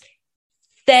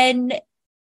then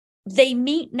they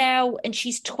meet now, and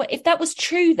she's if that was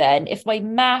true, then if my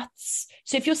maths,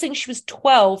 so if you're saying she was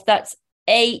 12, that's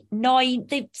 8, 9.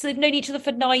 They've known each other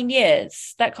for 9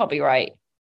 years. That can't be right.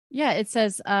 Yeah, it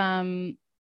says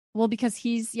well, because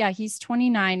he's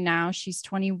 29 now, she's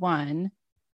 21,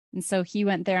 and so he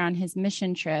went there on his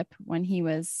mission trip when he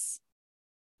was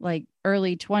like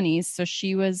early 20s, so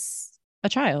she was a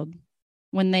child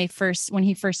when he first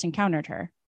encountered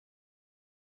her.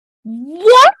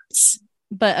 What?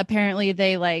 But apparently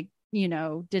they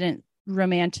didn't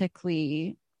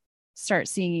romantically start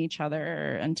seeing each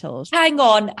other until hang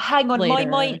on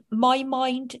later. My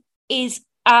mind is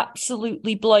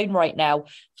absolutely blown right now.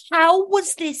 How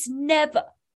was this never?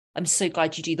 I'm so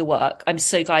glad you do the work.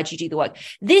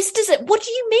 This doesn't, what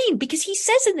do you mean? Because he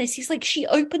says in this, he's like, she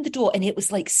opened the door and it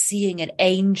was like seeing an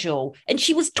angel, and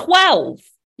she was 12.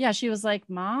 Yeah, she was like,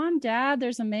 Mom, Dad,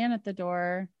 there's a man at the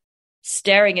door.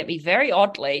 Staring at me very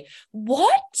oddly.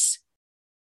 What?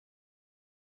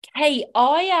 Hey,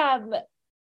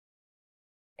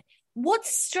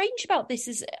 what's strange about this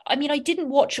is, I mean, I didn't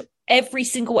watch every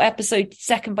single episode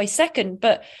second by second,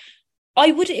 but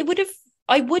it would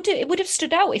have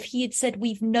stood out if he had said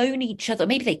we've known each other.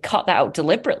 Maybe they cut that out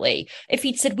deliberately. If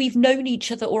he'd said we've known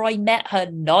each other, or I met her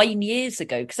 9 years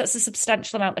ago, because that's a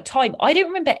substantial amount of time. I don't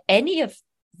remember any of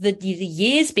the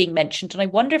years being mentioned, and I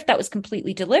wonder if that was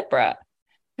completely deliberate.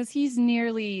 Because he's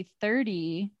nearly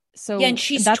 30, so yeah, and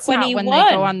she's that's 21. Not when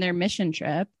they go on their mission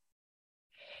trip.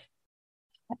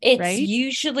 It's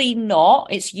usually not.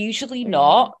 It's usually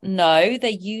not. No,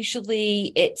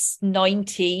 it's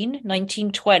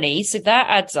 19, 20. So that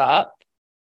adds up.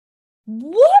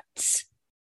 What?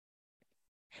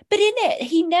 But in it,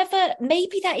 he never,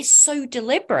 maybe that is so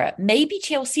deliberate. Maybe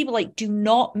TLC were like, do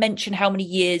not mention how many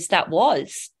years that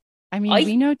was. I mean,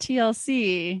 we know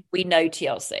TLC. We know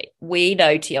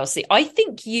TLC. I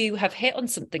think you have hit on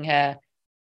something here.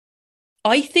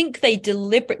 I think they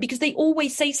deliberate, because they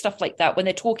always say stuff like that when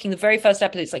they're talking the very first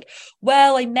episode. It's like,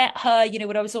 well, I met her,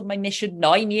 when I was on my mission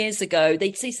 9 years ago.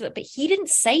 They'd say something, but he didn't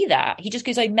say that. He just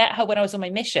goes, I met her when I was on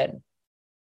my mission.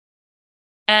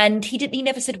 And he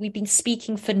never said we've been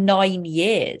speaking for 9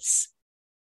 years.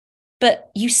 But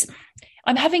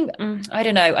I'm having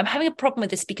a problem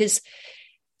with this because,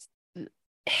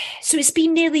 so it's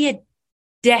been nearly a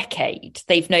decade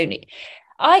they've known it.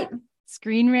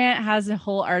 Screen Rant has a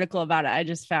whole article about it. I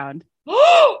just found.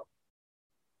 Well,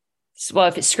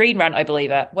 if it's Screen Rant, I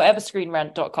believe it. Whatever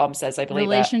screenrant.com says, I believe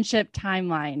Relationship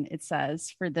timeline, it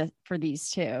says, for these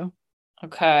two.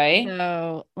 Okay.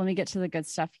 So let me get to the good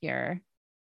stuff here.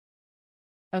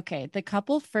 Okay. The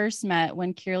couple first met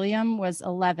when Kirliam was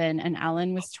 11 and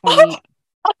Alan was 20.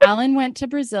 Alan went to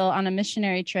Brazil on a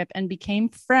missionary trip and became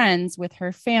friends with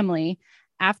her family.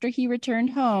 After he returned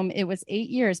home, it was 8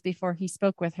 years before he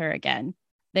spoke with her again.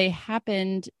 They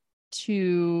happened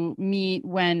to meet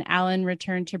when Alan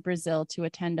returned to Brazil to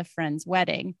attend a friend's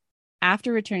wedding.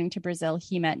 After returning to Brazil,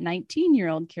 he met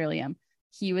 19-year-old Kirliam.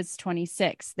 He was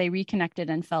 26. They reconnected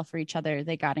and fell for each other.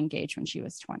 They got engaged when she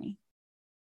was 20.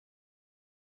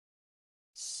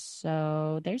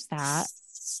 So there's that.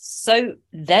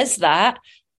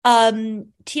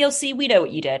 TLC, we know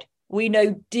what you did. We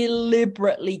know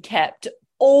deliberately kept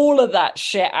all of that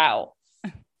shit out.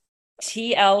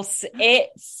 TLC,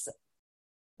 it's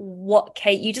what,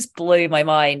 Kate, you just blew my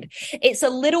mind. It's a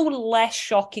little less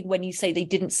shocking when you say they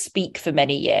didn't speak for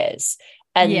many years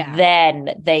and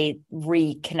then they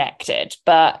reconnected.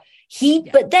 But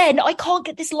then I can't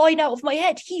get this line out of my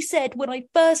head. He said when I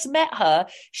first met her,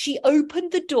 she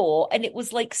opened the door and it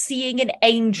was like seeing an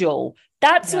angel.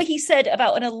 That's what he said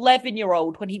about an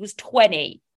 11-year-old when he was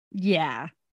 20. Yeah.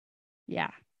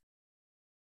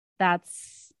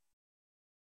 That's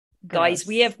gross. Guys,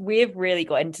 we have really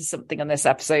got into something on this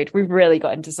episode. We've really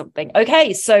got into something.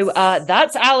 Okay, so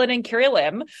that's Alan and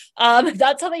Kirliam.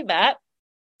 That's how they met.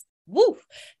 Woo.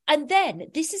 And then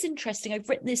this is interesting. I've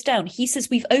written this down. He says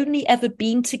we've only ever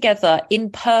been together in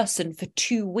person for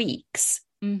 2 weeks.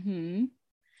 Mm-hmm.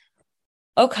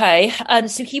 Okay,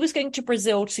 and so he was going to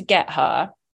Brazil to get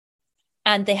her,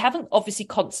 and they haven't obviously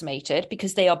consummated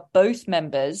because they are both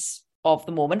members of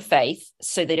the Mormon faith,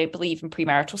 so they don't believe in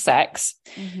premarital sex.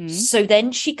 Mm-hmm. So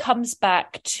then she comes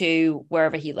back to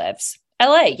wherever he lives.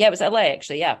 LA. Yeah, it was LA,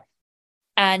 actually, yeah.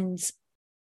 And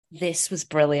this was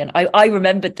brilliant. I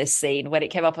remembered this scene when it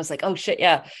came up. I was like, oh, shit,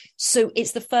 yeah. So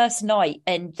it's the first night,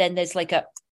 and then there's like a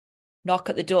knock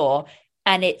at the door,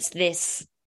 and it's this,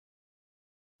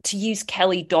 to use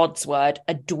Kelly Dodd's word,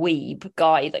 a dweeb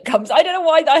guy that comes. I don't know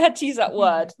why I had to use that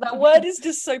word. That word is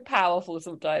just so powerful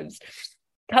sometimes.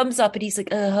 Comes up and he's like,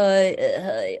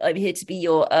 hi, I'm here to be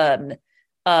your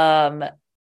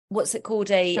what's it called?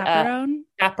 Chaperone.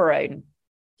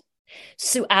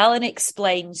 So Alan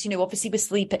explains, obviously we're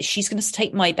sleeping. She's going to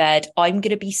take my bed. I'm going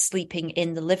to be sleeping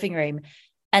in the living room.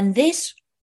 And this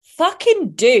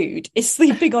fucking dude is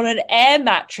sleeping on an air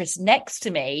mattress next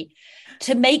to me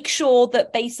to make sure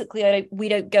that basically we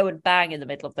don't go and bang in the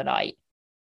middle of the night.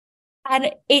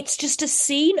 And it's just a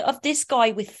scene of this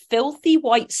guy with filthy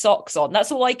white socks on.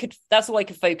 That's all I could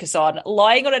focus on.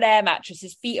 Lying on an air mattress,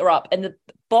 his feet are up, and the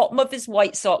bottom of his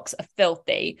white socks are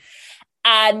filthy.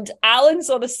 And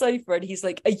Alan's on a sofa, and he's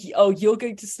like, "Oh, you're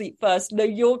going to sleep first. No,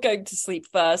 you're going to sleep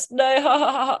first. No, ha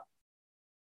ha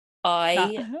ha."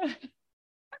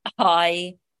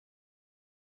 I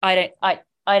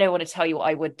don't want to tell you what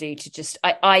I would do to just.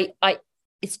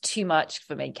 It's too much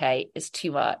for me, Kate. It's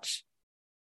too much.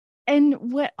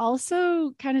 And what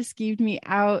also kind of skeeved me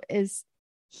out is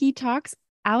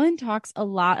Alan talks a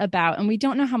lot about, and we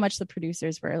don't know how much the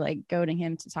producers were like goading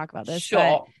him to talk about this. Sure.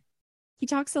 But he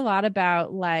talks a lot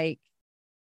about like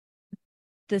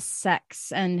the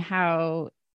sex and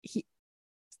how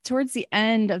towards the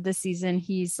end of the season,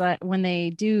 he's like, when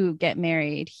they do get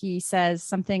married, he says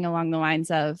something along the lines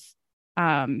of,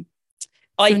 I've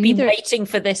been waiting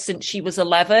for this since she was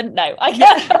 11. No, I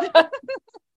can't.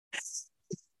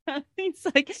 It's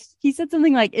like he said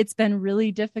something like it's been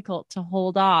really difficult to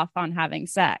hold off on having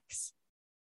sex,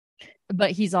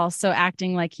 but he's also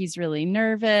acting like he's really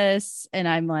nervous, and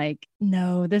I'm like,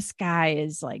 no, this guy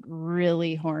is like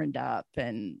really horned up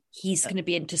and he's going to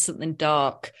be into something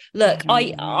dark. Look,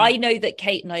 I know that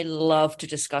Kate and I love to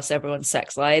discuss everyone's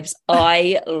sex lives.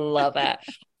 I love it.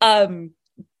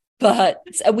 But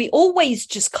we always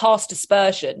just cast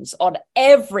aspersions on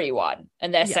everyone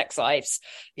and their sex lives.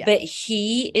 Yeah. But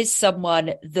he is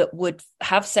someone that would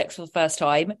have sex for the first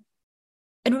time,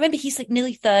 And remember, he's like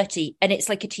nearly 30 and it's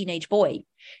like a teenage boy.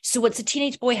 So once a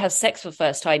teenage boy has sex for the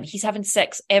first time, he's having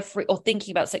sex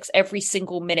thinking about sex every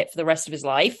single minute for the rest of his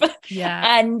life.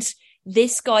 Yeah. And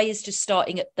this guy is just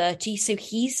starting at 30. So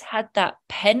he's had that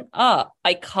pent up.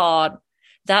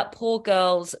 That poor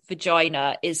girl's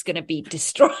vagina is going to be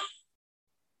destroyed.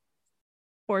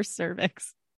 Poor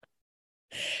cervix.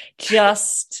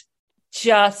 Just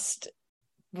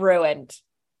ruined.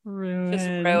 Just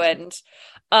ruined.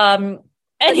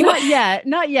 Anyway.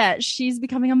 Not yet. She's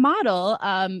becoming a model.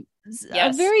 A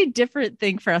very different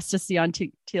thing for us to see on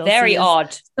TLC. Very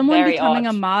odd. Someone becoming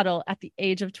a model at the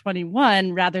age of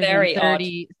 21 rather than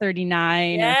 30,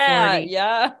 39 or 40.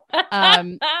 Yeah.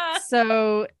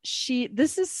 So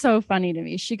this is so funny to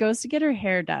me. She goes to get her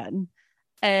hair done.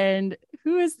 And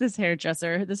who is this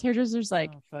hairdresser? This hairdresser's like,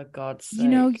 oh, for God's sake. You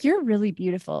know, you're really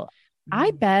beautiful.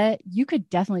 I bet you could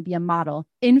definitely be a model.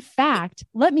 In fact,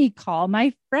 let me call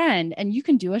my friend and you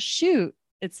can do a shoot.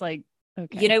 It's like,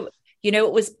 okay. You know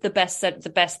what was the best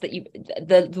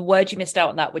the word you missed out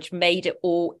on that, which made it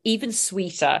all even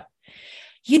sweeter.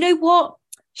 You know what?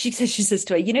 She says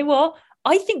to her, you know what?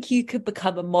 I think you could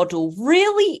become a model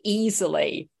really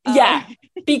easily. Yeah,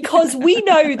 because we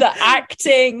know that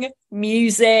acting,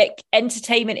 music,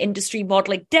 entertainment industry,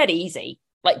 modeling, dead easy.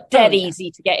 Like easy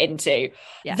to get into.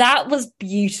 Yeah. That was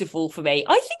beautiful for me.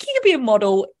 I think you could be a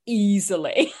model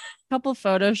easily. Couple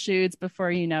photo shoots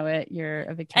before you know it, you're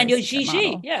a Victoria's and you're Secret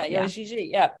Gigi. model. You're Gigi.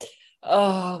 Yeah.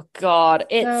 Oh God.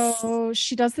 So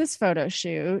she does this photo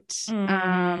shoot.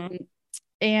 And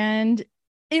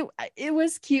it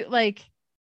was cute. Like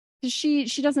she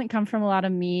doesn't come from a lot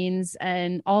of means,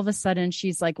 and all of a sudden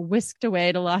she's like whisked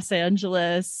away to Los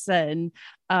Angeles, and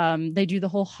they do the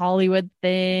whole Hollywood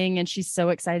thing, and she's so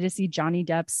excited to see Johnny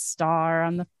Depp's star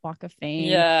on the Walk of Fame.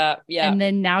 Yeah. And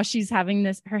then now she's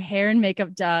having her hair and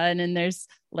makeup done, and there's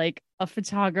like a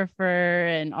photographer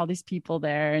and all these people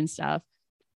there and stuff.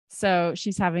 So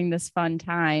she's having this fun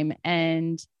time,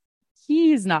 and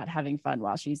he's not having fun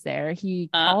while she's there. He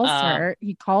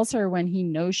calls her when he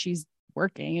knows she's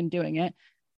working and doing it,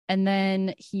 and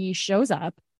then he shows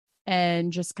up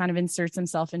and just kind of inserts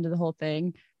himself into the whole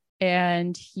thing,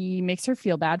 and he makes her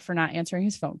feel bad for not answering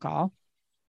his phone call.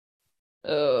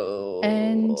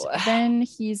 And then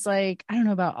he's like, I don't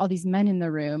know about all these men in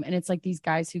the room, and it's like these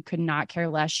guys who could not care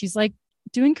less. She's like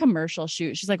doing commercial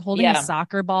shoot. She's like holding a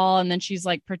soccer ball, and then she's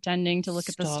like pretending to look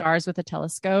at the stars with a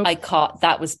telescope.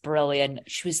 That was brilliant.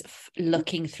 She was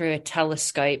looking through a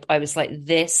telescope. I was like,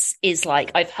 this is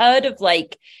like, I've heard of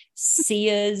like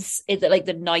Sears, like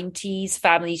the 90s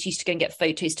families used to go and get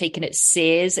photos taken at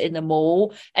Sears in the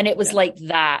mall, and it was like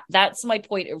that's my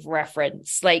point of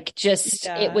reference. Like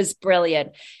it was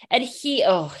brilliant. And he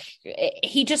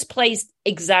just plays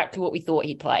exactly what we thought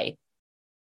he'd play.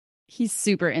 He's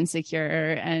super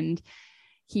insecure, and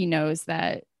he knows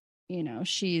that, you know,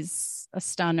 she's a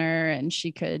stunner and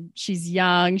she's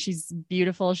young, she's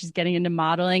beautiful, she's getting into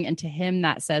modeling. And to him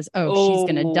that says, she's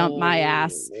going to dump my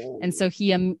ass. And so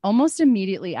he almost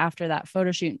immediately after that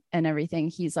photo shoot and everything,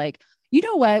 he's like, you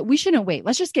know what? We shouldn't wait.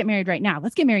 Let's just get married right now.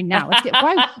 Let's get married now.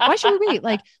 Why should we wait?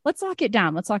 Like, let's lock it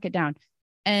down.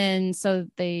 And so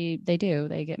they do.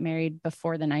 They get married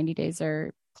before the 90 days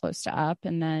are close to up.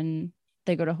 And then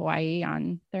they go to Hawaii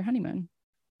on their honeymoon.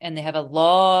 And they have a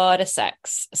lot of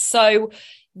sex. So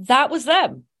that was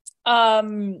them.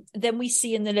 Then we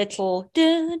see in the little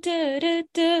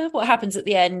what happens at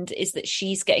the end is that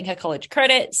she's getting her college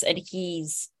credits and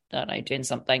he's, I don't know, doing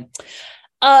something.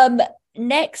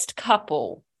 Next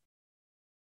couple.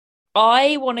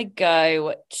 I want to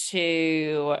go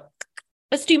to,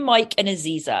 let's do Mike and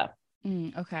Aziza.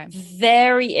 Okay.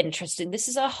 Very interesting. This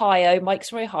is Ohio. Mike's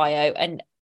from Ohio and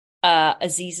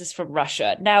Aziza's from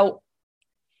Russia. Now,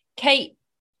 Kate,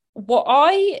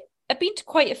 I've been to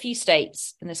quite a few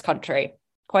states in this country,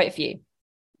 quite a few.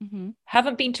 Mm-hmm.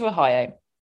 Haven't been to Ohio.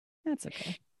 That's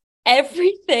okay.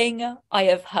 Everything I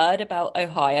have heard about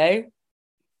Ohio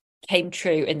came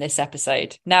true in this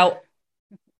episode. Now,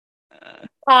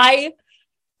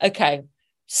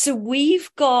 so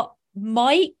we've got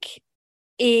Mike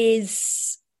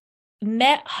is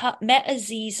met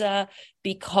Aziza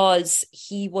because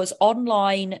he was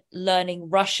online learning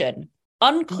Russian.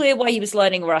 Unclear why he was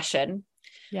learning Russian.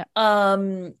 Yeah.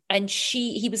 And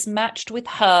he was matched with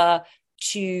her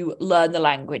to learn the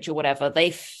language or whatever. They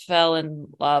fell in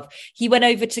love. He went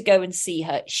over to go and see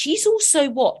her. She's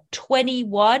also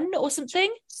 21 or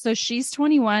something? So she's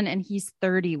 21 and he's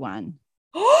 31.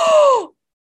 Oh,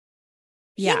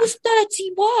 yeah. He was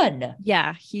 31.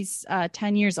 Yeah, he's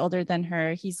 10 years older than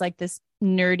her. He's like this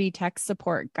nerdy tech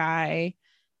support guy.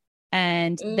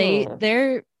 And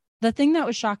they're the thing that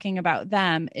was shocking about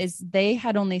them is they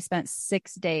had only spent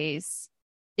 6 days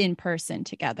in person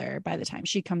together by the time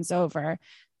she comes over.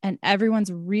 And everyone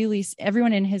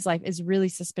in his life is really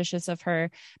suspicious of her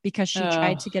because she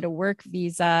tried to get a work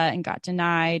visa and got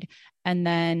denied. And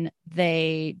then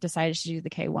they decided to do the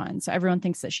K1. So everyone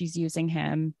thinks that she's using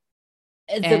him.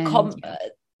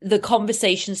 The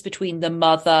conversations between the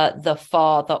mother, the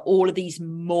father, all of these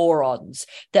morons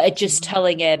that are just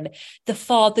telling him, the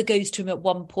father goes to him at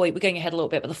one point, we're going ahead a little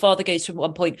bit, but the father goes to him at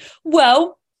one point,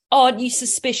 well, aren't you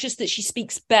suspicious that she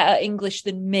speaks better English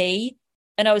than me?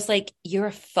 And I was like, you're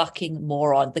a fucking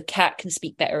moron. The cat can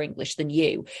speak better English than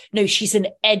you. No, she's an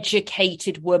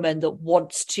educated woman that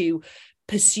wants to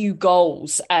pursue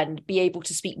goals and be able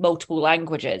to speak multiple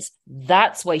languages.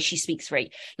 That's why she speaks free.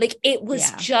 Like, it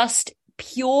was just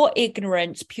pure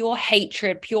ignorance, pure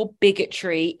hatred, pure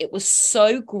bigotry. It was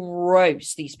so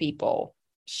gross, these people.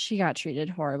 She got treated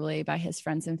horribly by his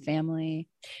friends and family.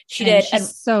 She did.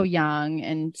 She's so young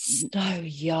and so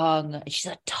young.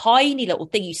 She's a tiny little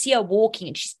thing. You see her walking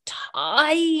and she's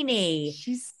tiny.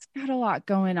 She's got a lot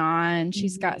going on.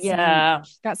 She's got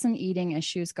some eating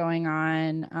issues going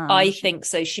on. I think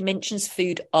so. She mentions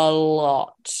food a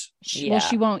lot. Well,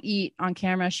 she won't eat on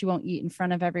camera. She won't eat in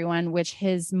front of everyone, which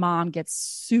his mom gets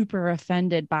super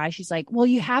offended by. She's like, well,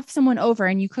 you have someone over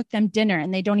and you cook them dinner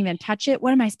and they don't even touch it.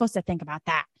 What am I supposed to think about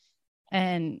that?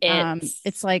 And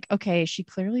it's like, okay, she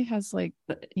clearly has like,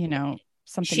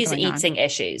 something. She's eating on.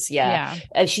 issues. Yeah.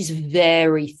 And she's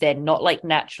very thin, not like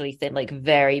naturally thin, like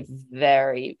very,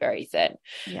 very, very thin.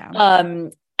 Yeah.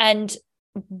 And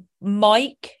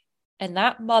Mike and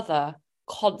that mother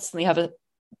constantly have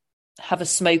a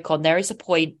smoke on. There is a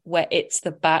point where it's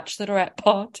the bachelorette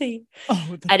party.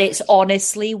 And it's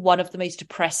honestly one of the most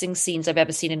depressing scenes I've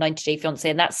ever seen in 90 Day Fiancé.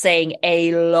 And that's saying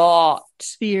a lot.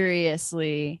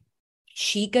 Seriously.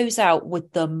 She goes out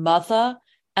with the mother,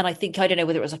 and I don't know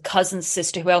whether it was a cousin,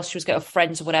 sister, who else she was going to,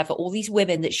 friends or whatever, all these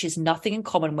women that she has nothing in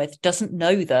common with, doesn't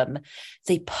know them.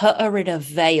 They put her in a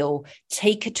veil,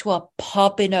 take her to a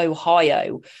pub in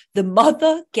Ohio. The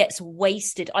mother gets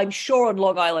wasted, I'm sure, on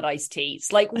Long Island iced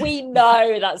teas. Like, we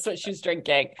know that's what she was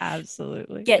drinking.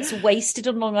 Absolutely. Gets wasted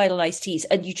on Long Island iced teas.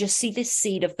 And you just see this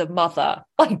scene of the mother,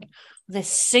 like, this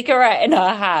cigarette in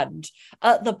her hand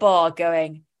at the bar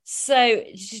going, so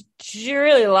do you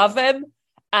really love him?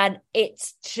 And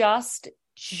it's just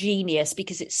genius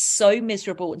because it's so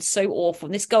miserable and so awful.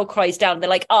 And this girl cries down. They're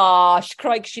like, she's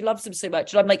crying because she loves him so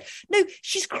much. And I'm like, no,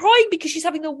 she's crying because she's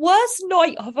having the worst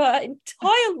night of her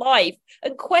entire life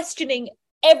and questioning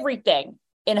everything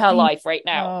in her life right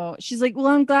now. Oh, she's like, well,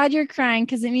 I'm glad you're crying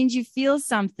because it means you feel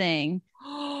something.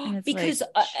 Because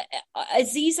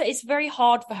Aziza is very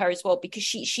hard for her as well because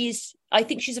she's I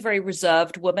think she's a very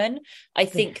reserved woman. I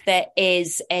think there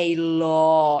is a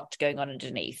lot going on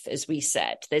underneath, as we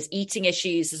said. There's eating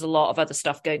issues. There's a lot of other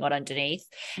stuff going on underneath.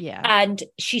 Yeah. And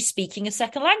she's speaking a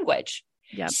second language.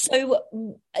 Yep. So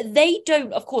they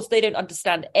don't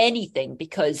understand anything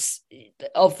because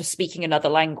of speaking another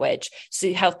language.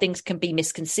 So how things can be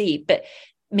misperceived, but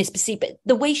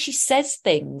the way she says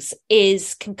things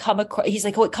can come across. He's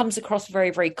like, it comes across very,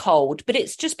 very cold, but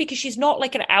it's just because she's not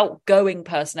like an outgoing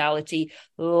personality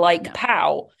like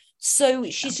Pao. So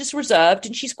she's just reserved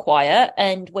and she's quiet.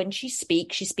 And when she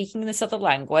speaks, she's speaking in this other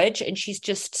language and she's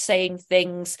just saying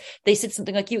things. They said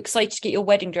something like, you excited to get your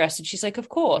wedding dress? And she's like, of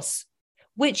course.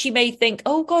 Which you may think,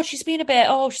 oh God, she's being a bit,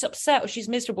 she's upset or she's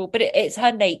miserable, but it's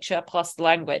her nature plus the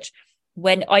language.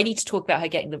 When I need to talk about her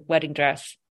getting the wedding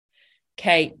dress,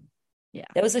 Kate,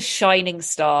 there was a shining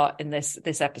star in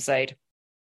this episode.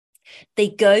 They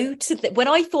go to when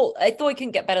I thought I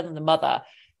couldn't get better than the mother.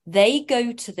 They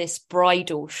go to this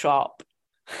bridal shop,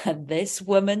 and this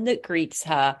woman that greets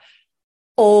her,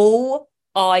 all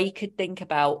I could think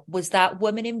about was that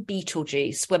woman in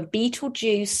Beetlejuice. When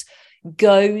Beetlejuice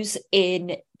goes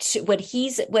in to, when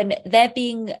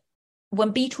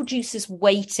Beetlejuice is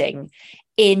waiting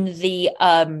in the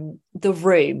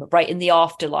room, right, in the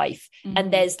afterlife,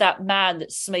 and there's that man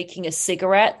that's smoking a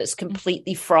cigarette that's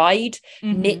completely fried,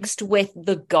 mixed with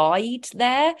the guide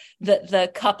there,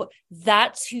 the couple,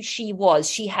 that's who she was.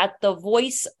 She had the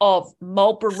voice of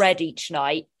Marlboro Red each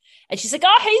night, and she's like,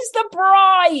 who's the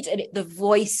bride? And the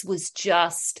voice was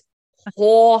just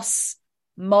hoarse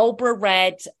Marlboro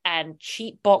Red and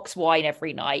cheap box wine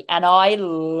every night, and I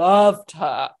loved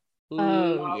her.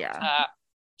 Her.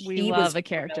 We love a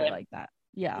character like that.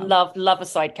 Yeah. Love a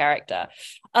side character.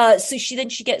 So she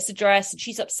gets the dress and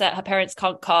she's upset her parents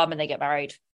can't come and they get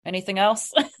married. Anything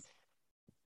else?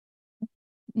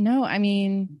 No, I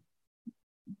mean,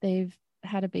 they've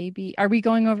had a baby. Are we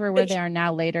going over where they are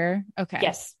now later? Okay.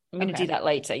 Yes. I'm going to do that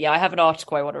later. Yeah, I have an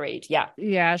article I want to read. Yeah.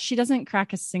 Yeah, she doesn't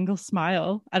crack a single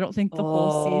smile. I don't think the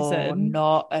whole season.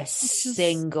 Not a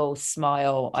single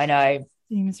smile. I know.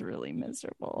 Seems really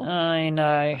miserable. I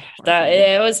know. That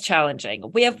it was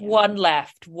challenging. We have one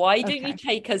left. Why don't you Okay.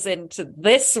 take us into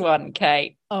this one,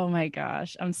 Kate? Oh my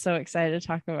gosh. I'm so excited to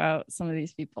talk about some of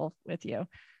these people with you.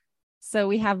 So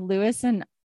we have Lewis and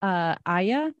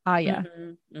Aya.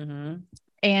 Mm-hmm.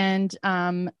 And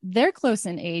they're close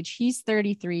in age. He's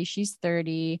 33, she's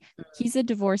 30. He's a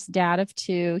divorced dad of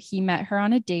 2. He met her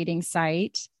on a dating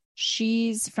site.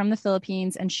 She's from the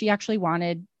Philippines, and she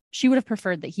would have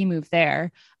preferred that he moved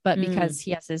there, but because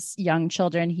he has his young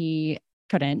children, he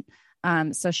couldn't.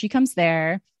 So she comes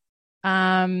there.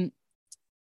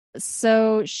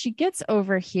 So she gets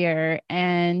over here,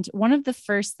 and one of the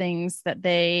first things that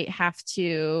they have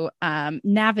to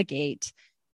navigate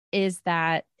is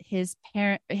that his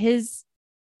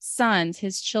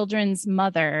children's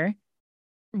mother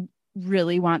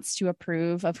really wants to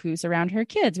approve of who's around her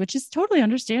kids, which is totally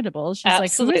understandable. She's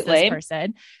Absolutely. like, who is this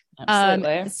person?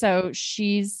 Absolutely. So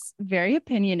she's very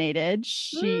opinionated.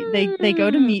 They go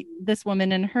to meet this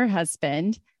woman and her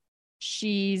husband.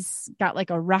 She's got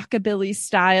like a rockabilly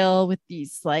style with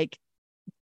these like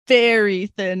very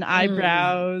thin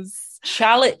eyebrows.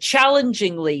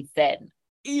 Challengingly thin.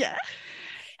 Yeah.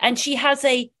 And she has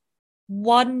a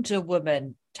Wonder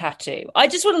Woman tattoo. I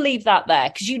just want to leave that there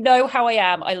because you know how I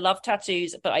am. I love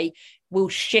tattoos, but I will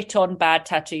shit on bad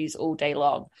tattoos all day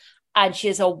long. And she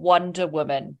has a Wonder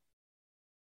Woman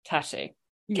tattoo.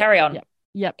 Carry on.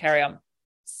 Yep. Carry on.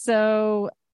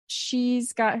 So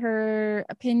she's got her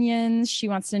opinions. She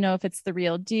wants to know if it's the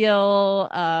real deal.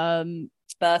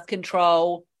 Birth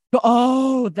control.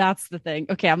 Oh, that's the thing.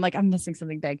 Okay, I'm missing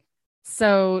something big.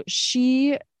 So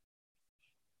she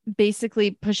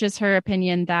basically pushes her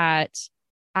opinion that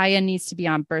Aya needs to be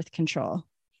on birth control.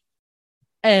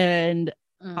 And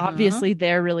obviously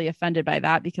they're really offended by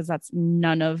that because that's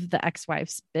none of the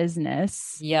ex-wife's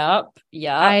business. Yep.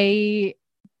 I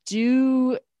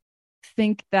do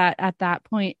think that at that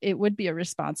point it would be a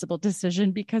responsible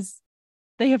decision because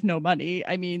they have no money.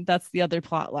 I mean, that's the other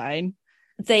plot line.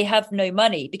 They have no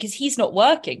money because he's not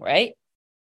working, right?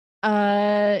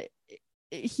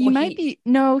 He's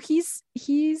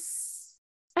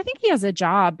I think he has a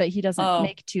job, but he doesn't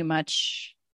make too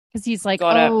much because he's like,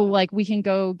 like we can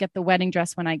go get the wedding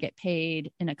dress when I get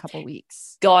paid in a couple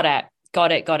weeks. Got it.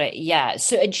 Yeah.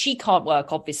 So, and she can't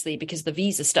work obviously because of the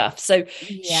visa stuff. So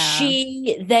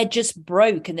they're just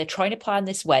broke and they're trying to plan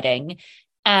this wedding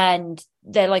and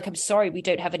they're like, I'm sorry, we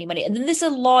don't have any money. And then there's a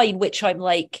line which I'm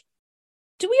like,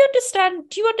 do you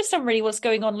understand really what's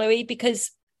going on, Louis?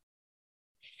 Because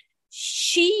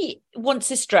she wants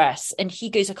this dress and he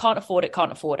goes, I can't afford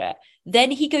it.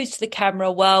 Then he goes to the camera.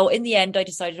 Well, in the end, I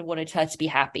decided I wanted her to be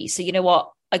happy. So you know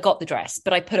what? I got the dress,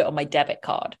 but I put it on my debit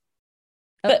card.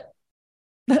 But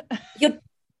your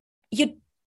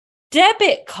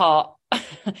debit card,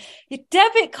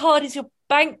 is your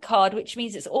bank card, which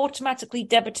means it's automatically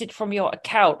debited from your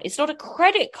account. It's not a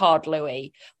credit card,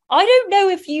 Louis. I don't know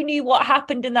if you knew what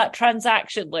happened in that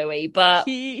transaction, Louis, but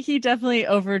he definitely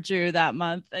overdrew that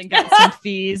month and got some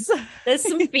fees. There's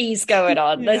some fees going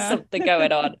on. There's something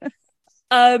going on.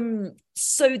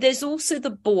 So there's also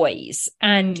the boys,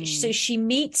 and so she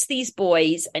meets these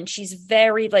boys, and she's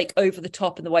very like over the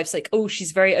top, and the wife's like, oh,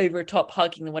 she's very over the top,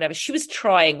 hugging them, whatever. She was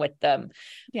trying with them.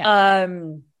 Yeah.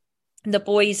 The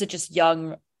boys are just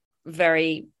young,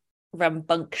 very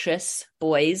rambunctious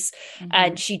boys,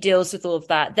 and she deals with all of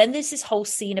that. Then there's this whole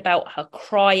scene about her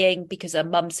crying because her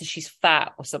mum says she's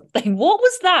fat or something. What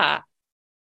was that?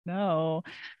 No,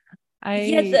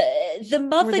 the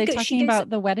mother. Were they talking about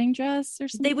the wedding dress or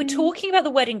something? They were talking about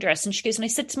the wedding dress, and she goes, and I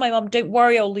said to my mum, "Don't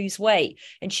worry, I'll lose weight."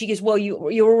 And she goes, "Well,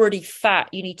 you're already fat.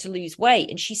 You need to lose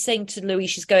weight." And she's saying to Louis,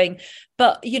 she's going,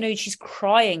 but she's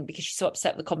crying because she's so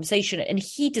upset with the conversation, and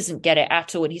he doesn't get it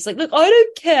at all. And he's like, "Look, I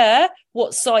don't care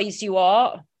what size you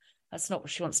are." That's not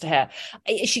what she wants to hear.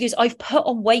 She goes, I've put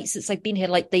on weight since I've been here,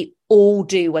 like they all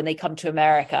do when they come to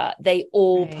America. They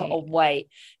all put on weight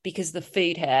because of the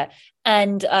food here.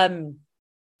 And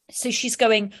so she's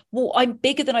going, well, I'm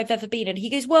bigger than I've ever been. And he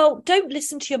goes, well, don't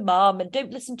listen to your mum and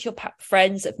don't listen to your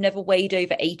friends that have never weighed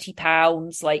over 80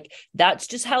 pounds. Like, that's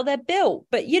just how they're built.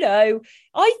 But,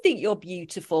 I think you're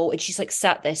beautiful. And she's like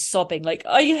sat there sobbing, like,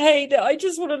 I hate it. I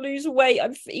just want to lose weight.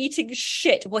 I'm eating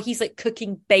shit. Well, he's like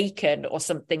cooking bacon or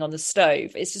something on the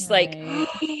stove. It's just like,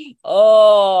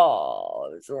 oh,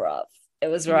 it was rough. It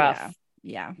was rough.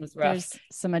 Yeah. It was rough. There's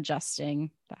some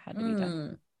adjusting that had to be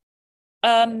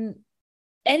done.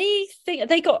 Anything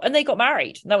they got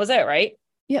married. That was it, right?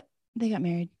 Yep, they got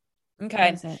married. Okay.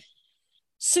 That was it.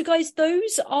 So, guys,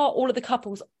 those are all of the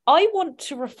couples. I want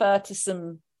to refer to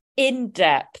some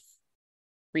in-depth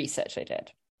research I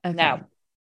did. Okay. Now,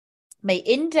 my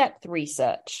in-depth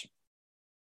research,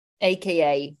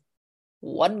 aka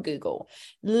one Google,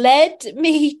 led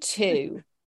me to...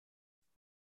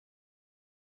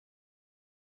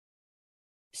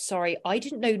 Sorry, I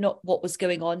didn't know what was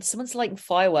going on. Someone's lighting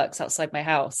fireworks outside my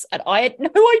house, and I had no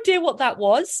idea what that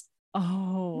was.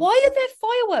 Oh. Why are there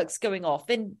fireworks going off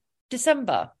in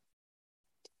December?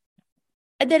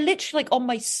 And they're literally like on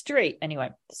my street. Anyway,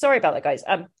 sorry about that, guys.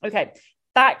 Okay,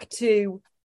 back to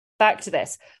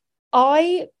this.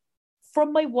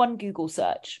 From my one Google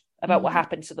search about what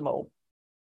happened to them all,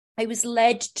 I was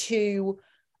led to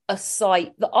a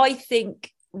site that I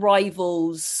think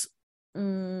rivals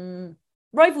New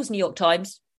York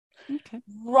Times,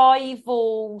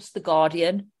 rivals The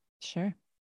Guardian, sure,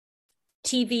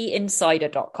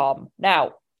 TVinsider.com.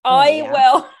 Now,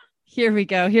 Here we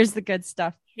go. Here's the good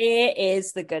stuff. Here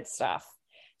is the good stuff.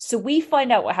 So we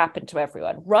find out what happened to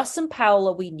everyone. Russ and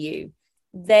Paola, we knew.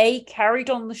 They carried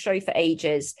on the show for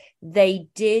ages. They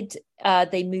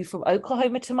moved from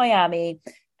Oklahoma to Miami,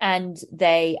 and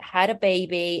they had a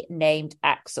baby named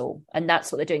Axel. And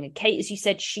that's what they're doing. And Kate, as you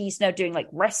said, she's now doing like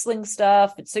wrestling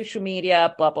stuff and social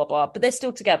media, blah, blah, blah. But they're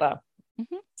still together.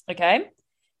 Mm-hmm. Okay.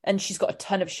 And she's got a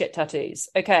ton of shit tattoos.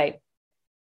 Okay.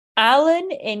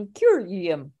 Alan and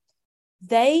Curium,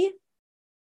 they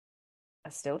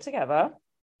are still together.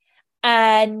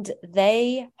 And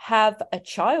they have a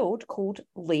child called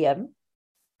Liam.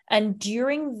 And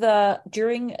during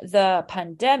the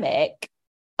pandemic,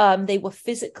 they were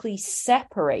physically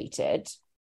separated,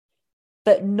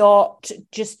 but not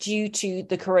just due to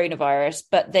the coronavirus,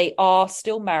 but they are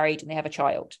still married and they have a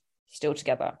child, still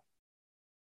together.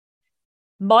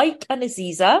 Mike and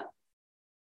Aziza,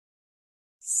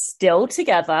 still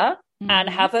together, and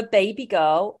have a baby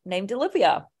girl named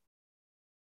Olivia.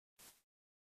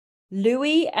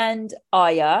 Louis and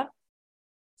Aya,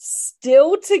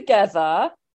 still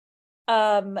together,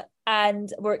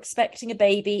 and we're expecting a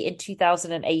baby in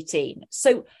 2018.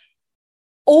 So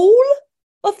all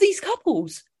of these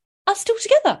couples are still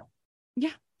together.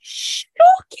 Yeah.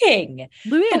 Shocking.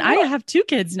 Louis and Aya have 2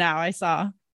 kids now, I saw.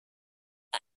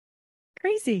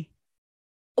 Crazy.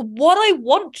 What I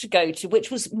want to go to, which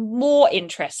was more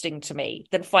interesting to me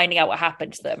than finding out what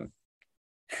happened to them,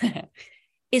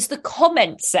 is the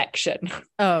comment section.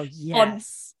 Oh, yes. On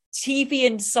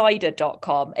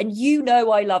TVinsider.com. And you know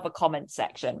I love a comment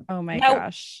section. Oh my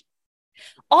gosh.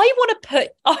 I want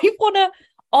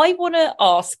to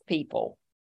ask people,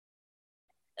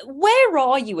 where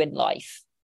are you in life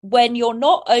when you're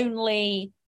not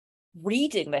only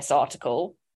reading this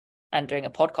article and doing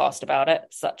a podcast about it,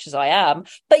 such as I am,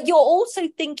 but you're also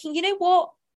thinking, you know what?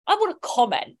 I want to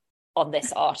comment on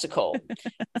this article.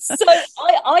 So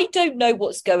I don't know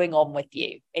what's going on with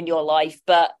you in your life,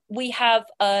 but we have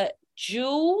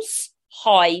Jules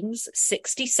Himes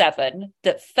 67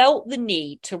 that felt the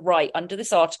need to write under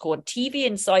this article on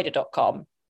TVinsider.com.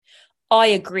 I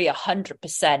agree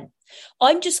 100%.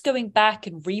 I'm just going back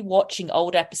and rewatching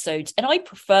old episodes, and I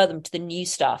prefer them to the new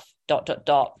stuff. ...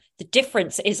 The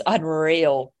difference is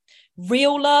unreal.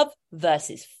 Real love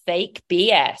versus fake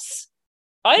BS.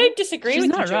 I don't disagree with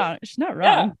you. She's not wrong.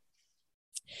 Yeah.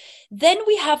 Then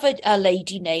we have a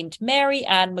lady named Mary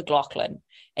Ann McLaughlin,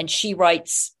 and she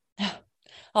writes,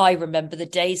 I remember the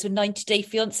days when 90 Day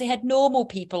Fiancé had normal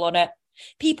people on it,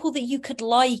 people that you could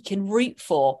like and root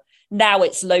for. Now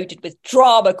it's loaded with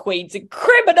drama queens and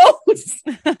criminals.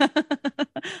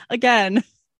 Again,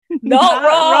 not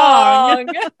wrong.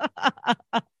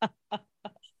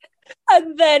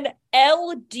 And then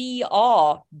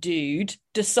LDR dude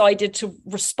decided to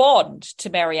respond to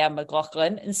Marianne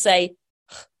McLaughlin and say,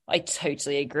 I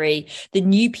totally agree. The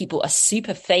new people are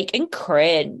super fake and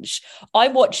cringe.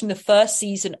 I'm watching the first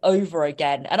season over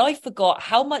again, and I forgot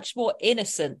how much more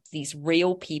innocent these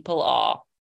real people are.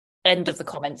 End of the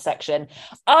comment section.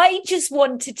 I just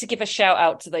wanted to give a shout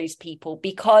out to those people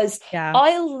because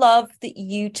I love that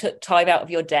you took time out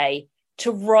of your day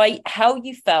to write how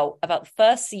you felt about the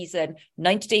first season,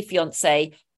 90 Day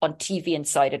Fiancé, on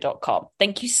TVinsider.com.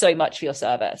 Thank you so much for your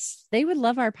service. They would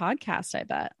love our podcast, I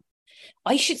bet.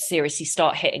 I should seriously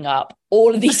start hitting up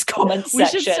all of these comment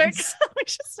sections. We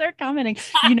should start commenting.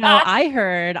 You know, I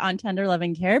heard on Tender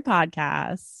Loving Care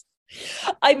podcast.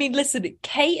 I mean, listen,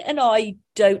 Kate and I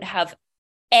don't have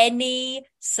any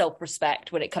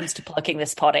self-respect when it comes to plugging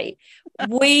this potty.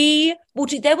 We will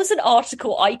do. There was an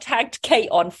article I tagged Kate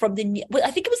on from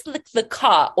I think it was the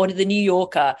Cut or the New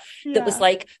Yorker that was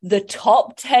like the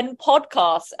top 10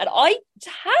 podcasts, and I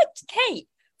tagged Kate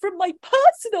from my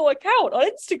personal account on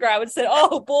Instagram and said,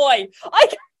 oh boy, I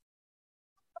can't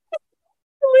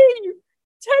believe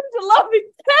Tender Loving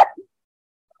Care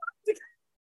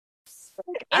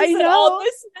I isn't know. on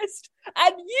this list.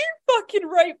 And you fucking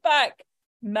wrote back,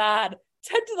 man,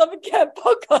 Tender Loving Care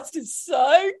podcast is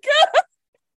so good.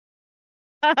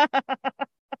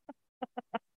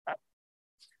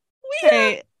 We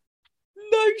have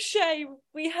no shame.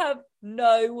 We have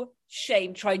no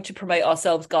shame trying to promote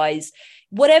ourselves, guys.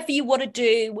 Whatever you want to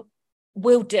do,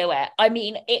 we'll do it. I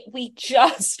mean, we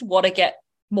just want to get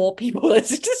more people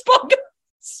listening to this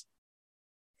podcast.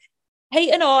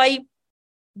 Kate and I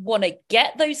want to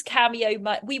get those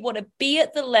cameo. We want to be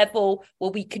at the level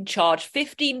where we can charge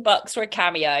 $15 for a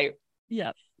cameo.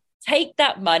 Yeah. Take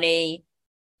that money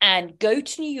and go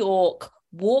to New York,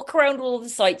 walk around all of the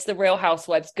sites, the Real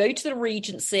Housewives, go to the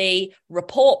Regency,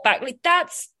 report back. Like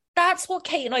that's what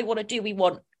Kate and I want to do. We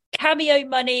want cameo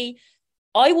money.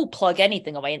 I will plug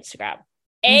anything on my Instagram.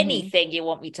 Anything you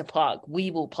want me to plug,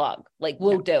 we will plug. Like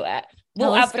we'll do it.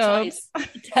 We'll advertise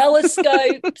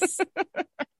telescopes,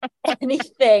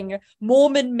 anything,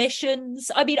 Mormon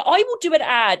missions. I mean, I will do an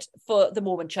ad for the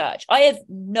Mormon church. I have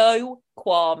no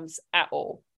qualms at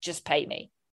all. Just pay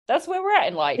me. That's where we're at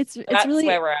in life. It's really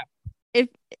where we're at.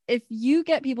 If you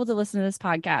get people to listen to this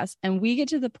podcast and we get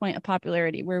to the point of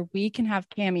popularity where we can have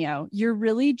cameo, you're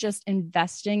really just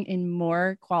investing in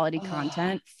more quality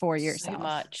content for yourself. So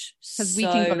much. Because we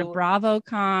can go to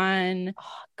BravoCon.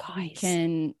 Guys. We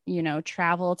can,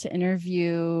 travel to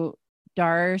interview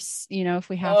Darce, if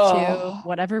we have to,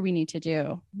 whatever we need to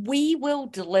do. We will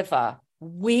deliver.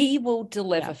 For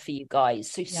you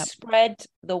guys. So spread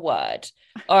the word.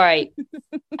 All right.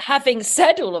 Having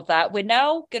said all of that, we're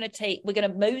now going to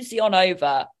mosey on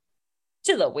over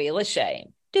to the Wheel of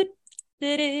Shame.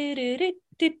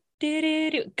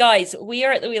 Guys, we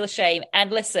are at the Wheel of Shame. And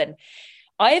listen,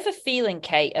 I have a feeling,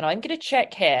 Kate, and I'm going to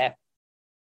check here.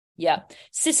 Yeah,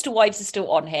 Sister Wives are still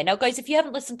on here. Now, guys, if you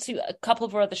haven't listened to a couple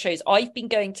of our other shows, I've been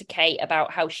going to Kate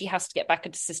about how she has to get back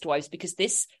into Sister Wives because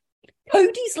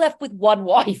Cody's left with one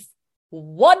wife.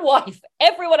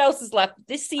 Everyone else is left.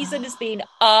 This season has been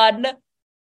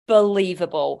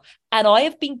unbelievable. And I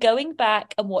have been going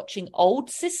back and watching old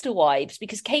Sister Wives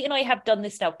because Kate and I have done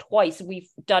this now twice. And we've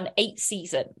done 8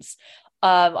 seasons,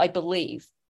 I believe.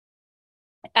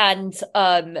 And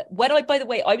by the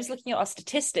way, I was looking at our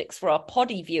statistics for our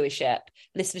poddy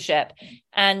listenership,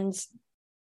 and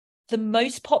the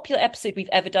most popular episode we've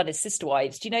ever done is Sister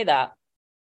Wives. Do you know that?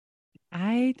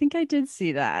 I think I did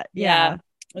see that. Yeah. It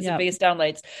was the biggest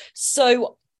downloads.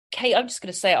 So, Kate, I'm just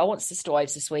going to say I want Sister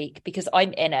Wives this week because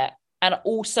I'm in it. And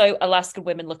also Alaskan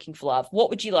Women Looking for Love. What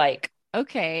would you like?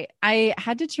 Okay. I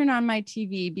had to turn on my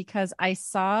TV because I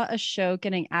saw a show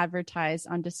getting advertised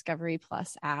on Discovery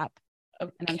Plus app.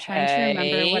 Okay. And I'm trying to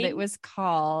remember what it was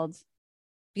called.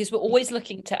 Because we're always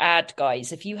looking to add,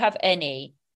 guys, if you have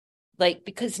any,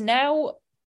 because now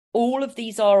all of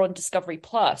these are on Discovery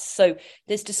Plus. So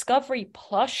there's Discovery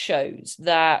Plus shows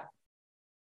that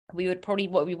we would probably,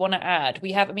 what we want to add.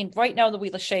 We have, right now in the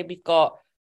Wheel of Shame, we've got,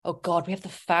 we have the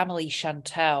Family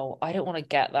Chantel. I don't want to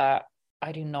get that.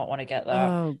 I do not want to get that.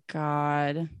 Oh,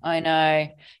 God. I know.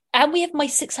 And we have My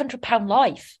 600 Pound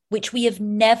Life, which we have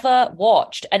never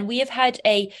watched. And we got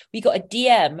a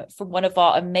DM from one of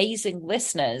our amazing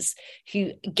listeners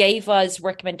who gave us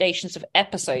recommendations of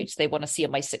episodes they want to see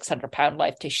on My 600 Pound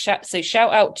Life. So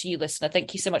shout out to you, listener.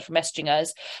 Thank you so much for messaging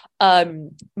us.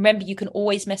 Remember, you can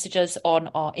always message us on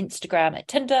our Instagram at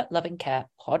Tender Loving Care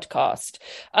Podcast.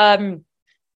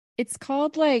 It's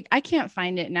called I can't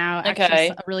find it now. Okay. Actually,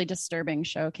 a really disturbing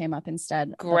show came up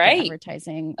instead. Great.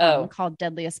 Advertising called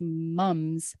Deadliest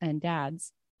Mums and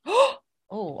Dads.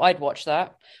 Oh, I'd watch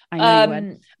that. I know you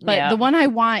would. But the one I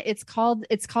want, it's called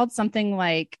something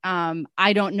like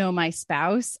I Don't Know My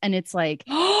Spouse. And it's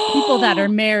people that are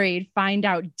married find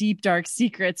out deep, dark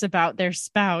secrets about their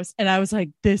spouse. And I was like,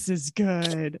 this is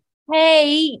good.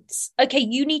 Kate. Okay,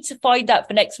 you need to find that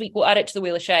for next week. We'll add it to the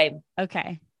Wheel of Shame.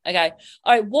 Okay. All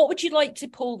right. What would you like to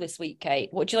pull this week, Kate?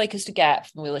 What would you like us to get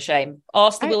from the Wheel of Shame?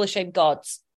 Ask the Wheel of Shame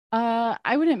gods. I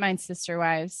wouldn't mind Sister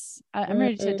Wives. I'm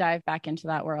ready to dive back into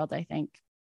that world, I think.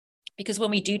 Because when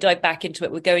we do dive back into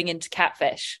it, we're going into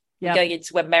Catfish. Yep. We're going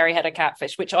into When Mary Had a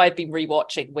Catfish, which I've been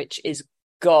rewatching, which is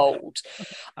gold.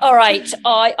 All right.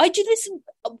 I do this.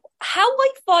 How I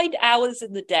find hours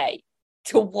in the day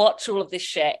to watch all of this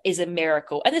shit is a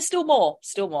miracle. And there's still more.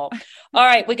 All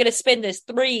right, we're going to spin this.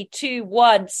 3, 2,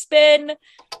 1, spin.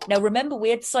 Now, remember, we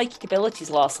had psychic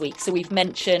abilities last week. So we've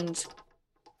mentioned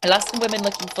Alaskan Women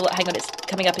Looking for... Hang on, it's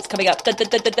coming up.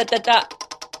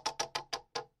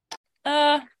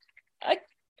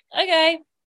 Okay.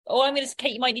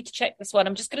 Kate, you might need to check this one.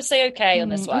 I'm just going to say okay on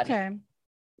this one. Okay.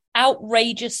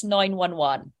 Outrageous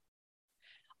 911.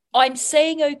 I'm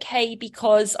saying okay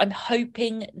because I'm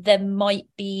hoping there might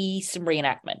be some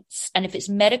reenactments. And if it's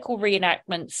medical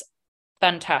reenactments,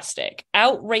 fantastic.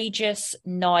 Outrageous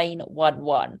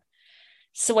 911.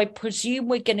 So I presume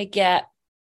we're going to get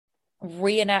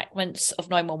reenactments of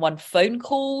 911 phone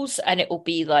calls, and it will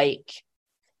be like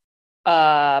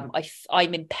I'm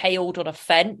impaled on a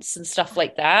fence and stuff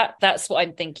like that. That's what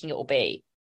I'm thinking it will be.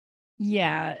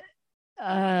 Yeah.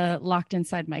 Locked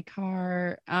inside my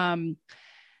car.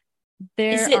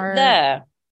 Is it there?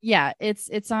 Yeah,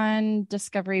 it's on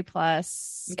Discovery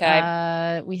Plus.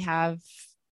 Okay. We have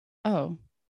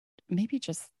maybe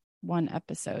just one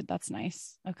episode. That's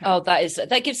nice. Okay. Oh,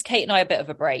 that gives Kate and I a bit of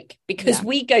a break because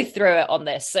we go through it on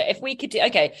this. So if we could do,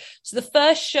 okay. So the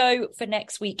first show for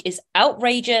next week is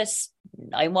Outrageous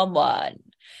 911.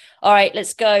 All right,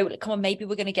 let's go. Come on, maybe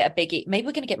we're going to get a biggie. Maybe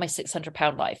we're going to get my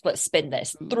 £600 life. Let's spin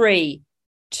this. 3,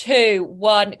 2,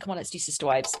 1. Come on, let's do Sister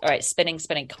Wives. All right, spinning.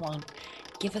 Come on.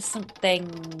 Give us something.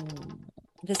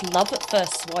 There's Love at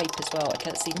First Swipe as well. I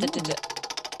can't see.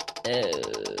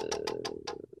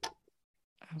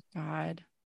 Oh, God.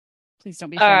 Please don't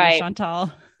be All Family right.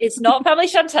 Chantal. It's not Family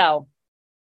Chantal.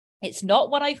 It's not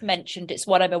one I've mentioned. It's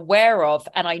one I'm aware of,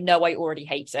 and I know I already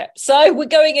hate it. So we're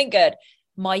going in good.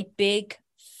 My Big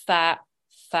Fat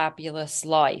Fabulous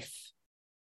Life.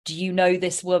 Do you know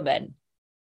this woman?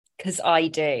 Because I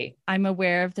do. I'm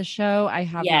aware of the show. I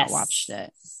have not watched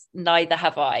it. Neither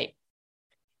have I.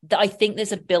 I think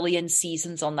there's 1 billion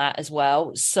seasons on that as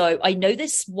well. So I know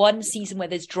there's one season where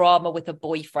there's drama with a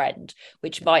boyfriend,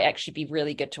 which might actually be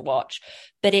really good to watch.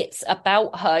 But it's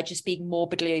about her just being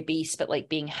morbidly obese, but like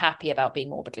being happy about being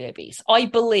morbidly obese. I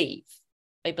believe.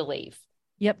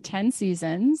 Yep, 10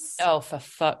 seasons. Oh, for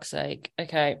fuck's sake.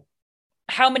 Okay.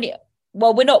 How many?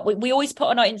 Well, we're not. We always put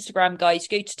on our Instagram, guys.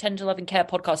 Go to Tender Loving Care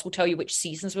podcast. We'll tell you which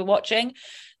seasons we're watching.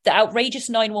 The Outrageous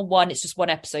 911, it's just one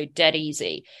episode, dead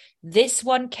easy. This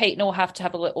one, Kate and I will have to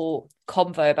have a little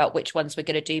convo about which ones we're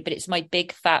going to do, but it's My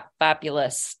Big Fat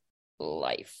Fabulous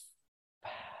Life.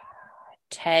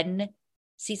 10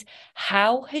 seasons.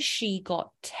 How has she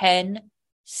got 10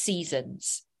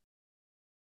 seasons?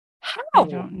 How? I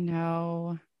don't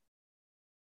know.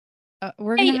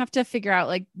 We're going to have to figure out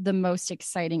like the most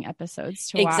exciting episodes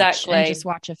to watch and just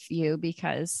watch a few,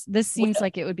 because this seems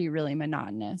like it would be really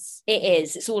monotonous. It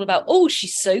is. It's all about, oh,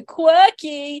 she's so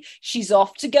quirky. She's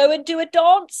off to go and do a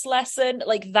dance lesson.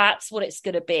 Like that's what it's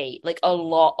going to be. Like a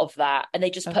lot of that. And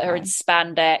they just put her in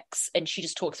spandex and she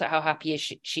just talks about how happy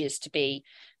she is to be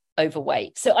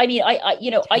overweight. So, I mean, I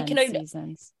can only...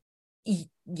 seasons.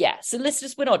 Yeah. So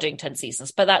listeners, we're not doing 10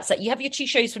 seasons, but that's it. You have your 2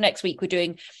 shows for next week. We're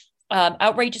doing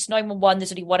Outrageous 911.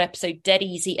 There's only 1 episode, dead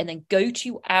easy. And then go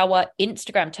to our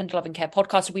Instagram, Tender Loving Care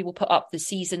podcast, and we will put up the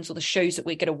seasons or the shows that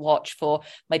we're going to watch for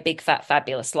My Big Fat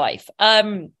Fabulous Life.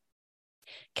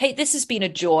 Kate, this has been a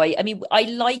joy. I mean, I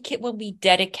like it when we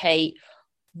dedicate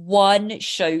one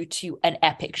show to an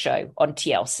epic show on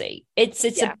TLC. It's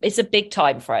a big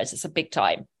time for us. It's a big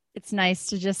time. It's nice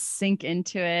to just sink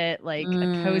into it, like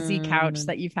a cozy couch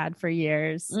that you've had for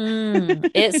years.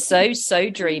 It's so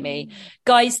dreamy.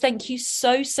 Guys, thank you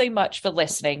so much for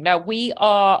listening. Now we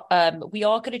are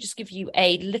going to just give you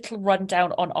a little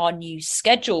rundown on our new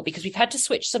schedule, because we've had to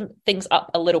switch some things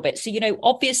up a little bit. So,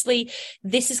 obviously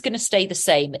this is going to stay the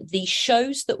same. The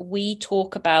shows that we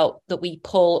talk about, that we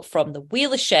pull from the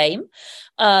Wheel of Shame,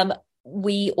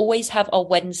 we always have our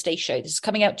Wednesday show. This is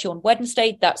coming out to you on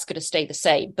Wednesday. That's going to stay the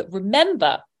same. But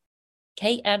remember,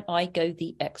 Kate and I go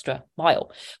the extra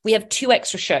mile. We have 2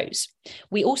 extra shows.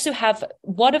 We also have,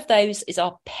 one of those is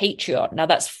our Patreon. Now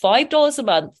that's $5 a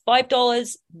month,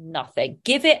 $5, nothing.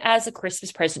 Give it as a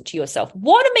Christmas present to yourself.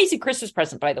 What an amazing Christmas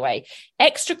present, by the way.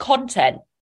 Extra content.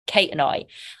 Kate and I,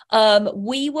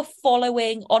 we were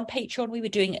following on Patreon. We were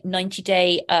doing 90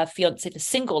 Day Fiancé, the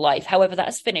single life. However, that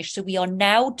is finished. So we are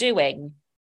now doing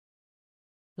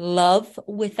Love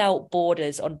Without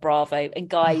Borders on Bravo. And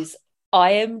guys,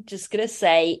 I am just going to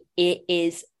say it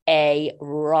is a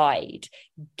ride.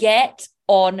 Get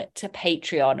on to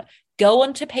Patreon. Go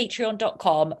on to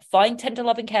patreon.com, find Tender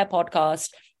Loving Care podcast,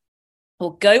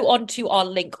 or go on to our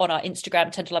link on our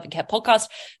Instagram, Tender Loving Care podcast,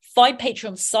 find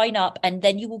Patreon, sign up, and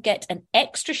then you will get an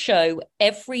extra show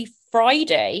every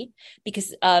Friday,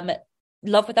 because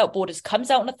Love Without Borders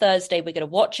comes out on a Thursday. We're going to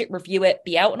watch it, review it,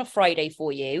 be out on a Friday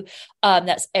for you.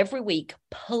 That's every week.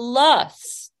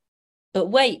 Plus, but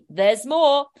wait, there's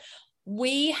more.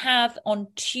 We have on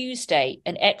Tuesday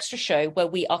an extra show where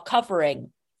we are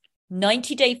covering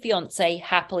 90 Day Fiancé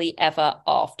Happily Ever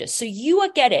After. So you are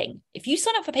getting, if you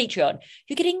sign up for Patreon,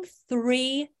 you're getting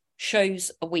 3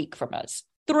 shows a week from us.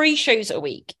 3 shows a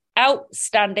week.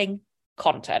 Outstanding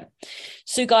content.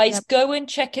 So guys, go and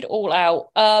check it all out.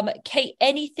 Kate,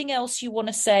 anything else you want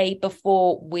to say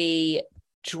before we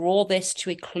draw this to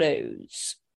a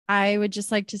close? I would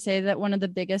just like to say that one of the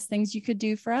biggest things you could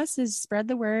do for us is spread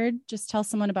the word. Just tell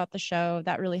someone about the show.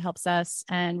 That really helps us,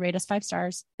 and rate us 5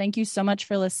 stars. Thank you so much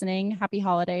for listening. Happy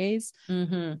holidays.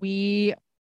 We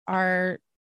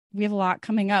have a lot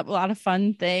coming up, a lot of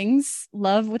fun things.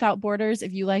 Love Without Borders.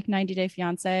 If you like 90 Day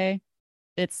Fiancé,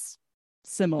 it's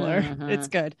similar. It's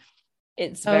good.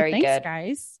 It's very good. Thanks,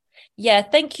 guys. Yeah,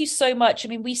 thank you so much. I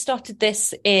mean, we started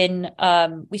this in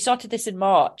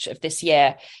March of this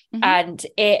year, and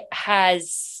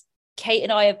Kate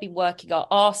and I have been working our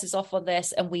asses off on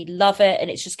this, and we love it, and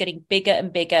it's just getting bigger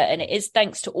and bigger. And it is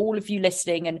thanks to all of you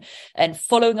listening and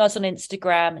following us on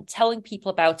Instagram and telling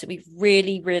people about it. We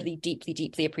really, really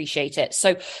deeply appreciate it.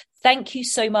 So thank you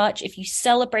so much. If you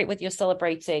celebrate, whether you're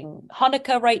celebrating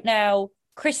Hanukkah right now,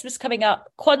 Christmas coming up,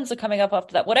 Kwanzaa coming up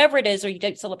after that, whatever it is, or you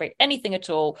don't celebrate anything at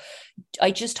all,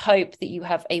 I just hope that you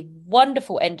have a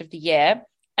wonderful end of the year.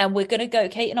 And we're going to go,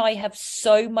 Kate and I have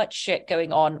so much shit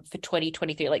going on for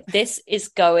 2023. Like, this is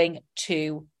going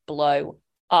to blow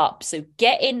up. So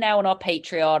get in now on our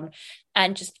Patreon,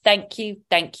 and just thank you.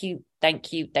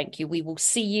 We will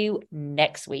see you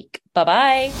next week.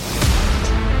 Bye-bye.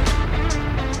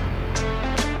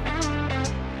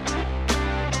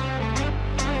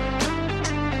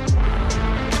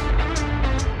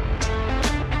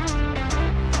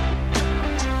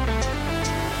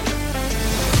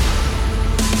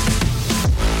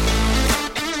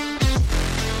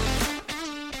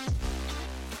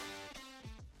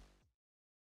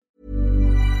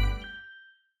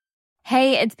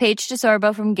 Hey, it's Paige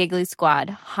DeSorbo from Giggly Squad.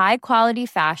 High quality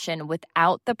fashion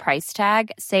without the price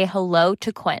tag. Say hello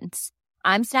to Quince.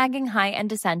 I'm snagging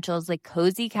high-end essentials like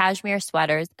cozy cashmere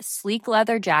sweaters, sleek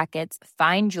leather jackets,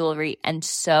 fine jewelry, and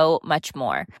so much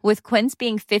more. With Quince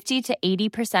being 50 to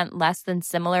 80% less than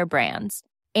similar brands.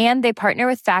 And they partner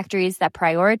with factories that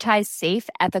prioritize safe,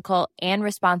 ethical, and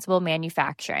responsible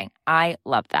manufacturing. I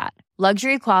love that.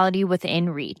 Luxury quality within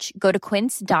reach. Go to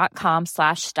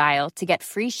quince.com/style to get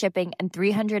free shipping and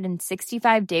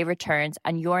 365-day returns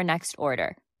on your next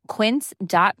order.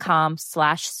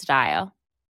 Quince.com/style.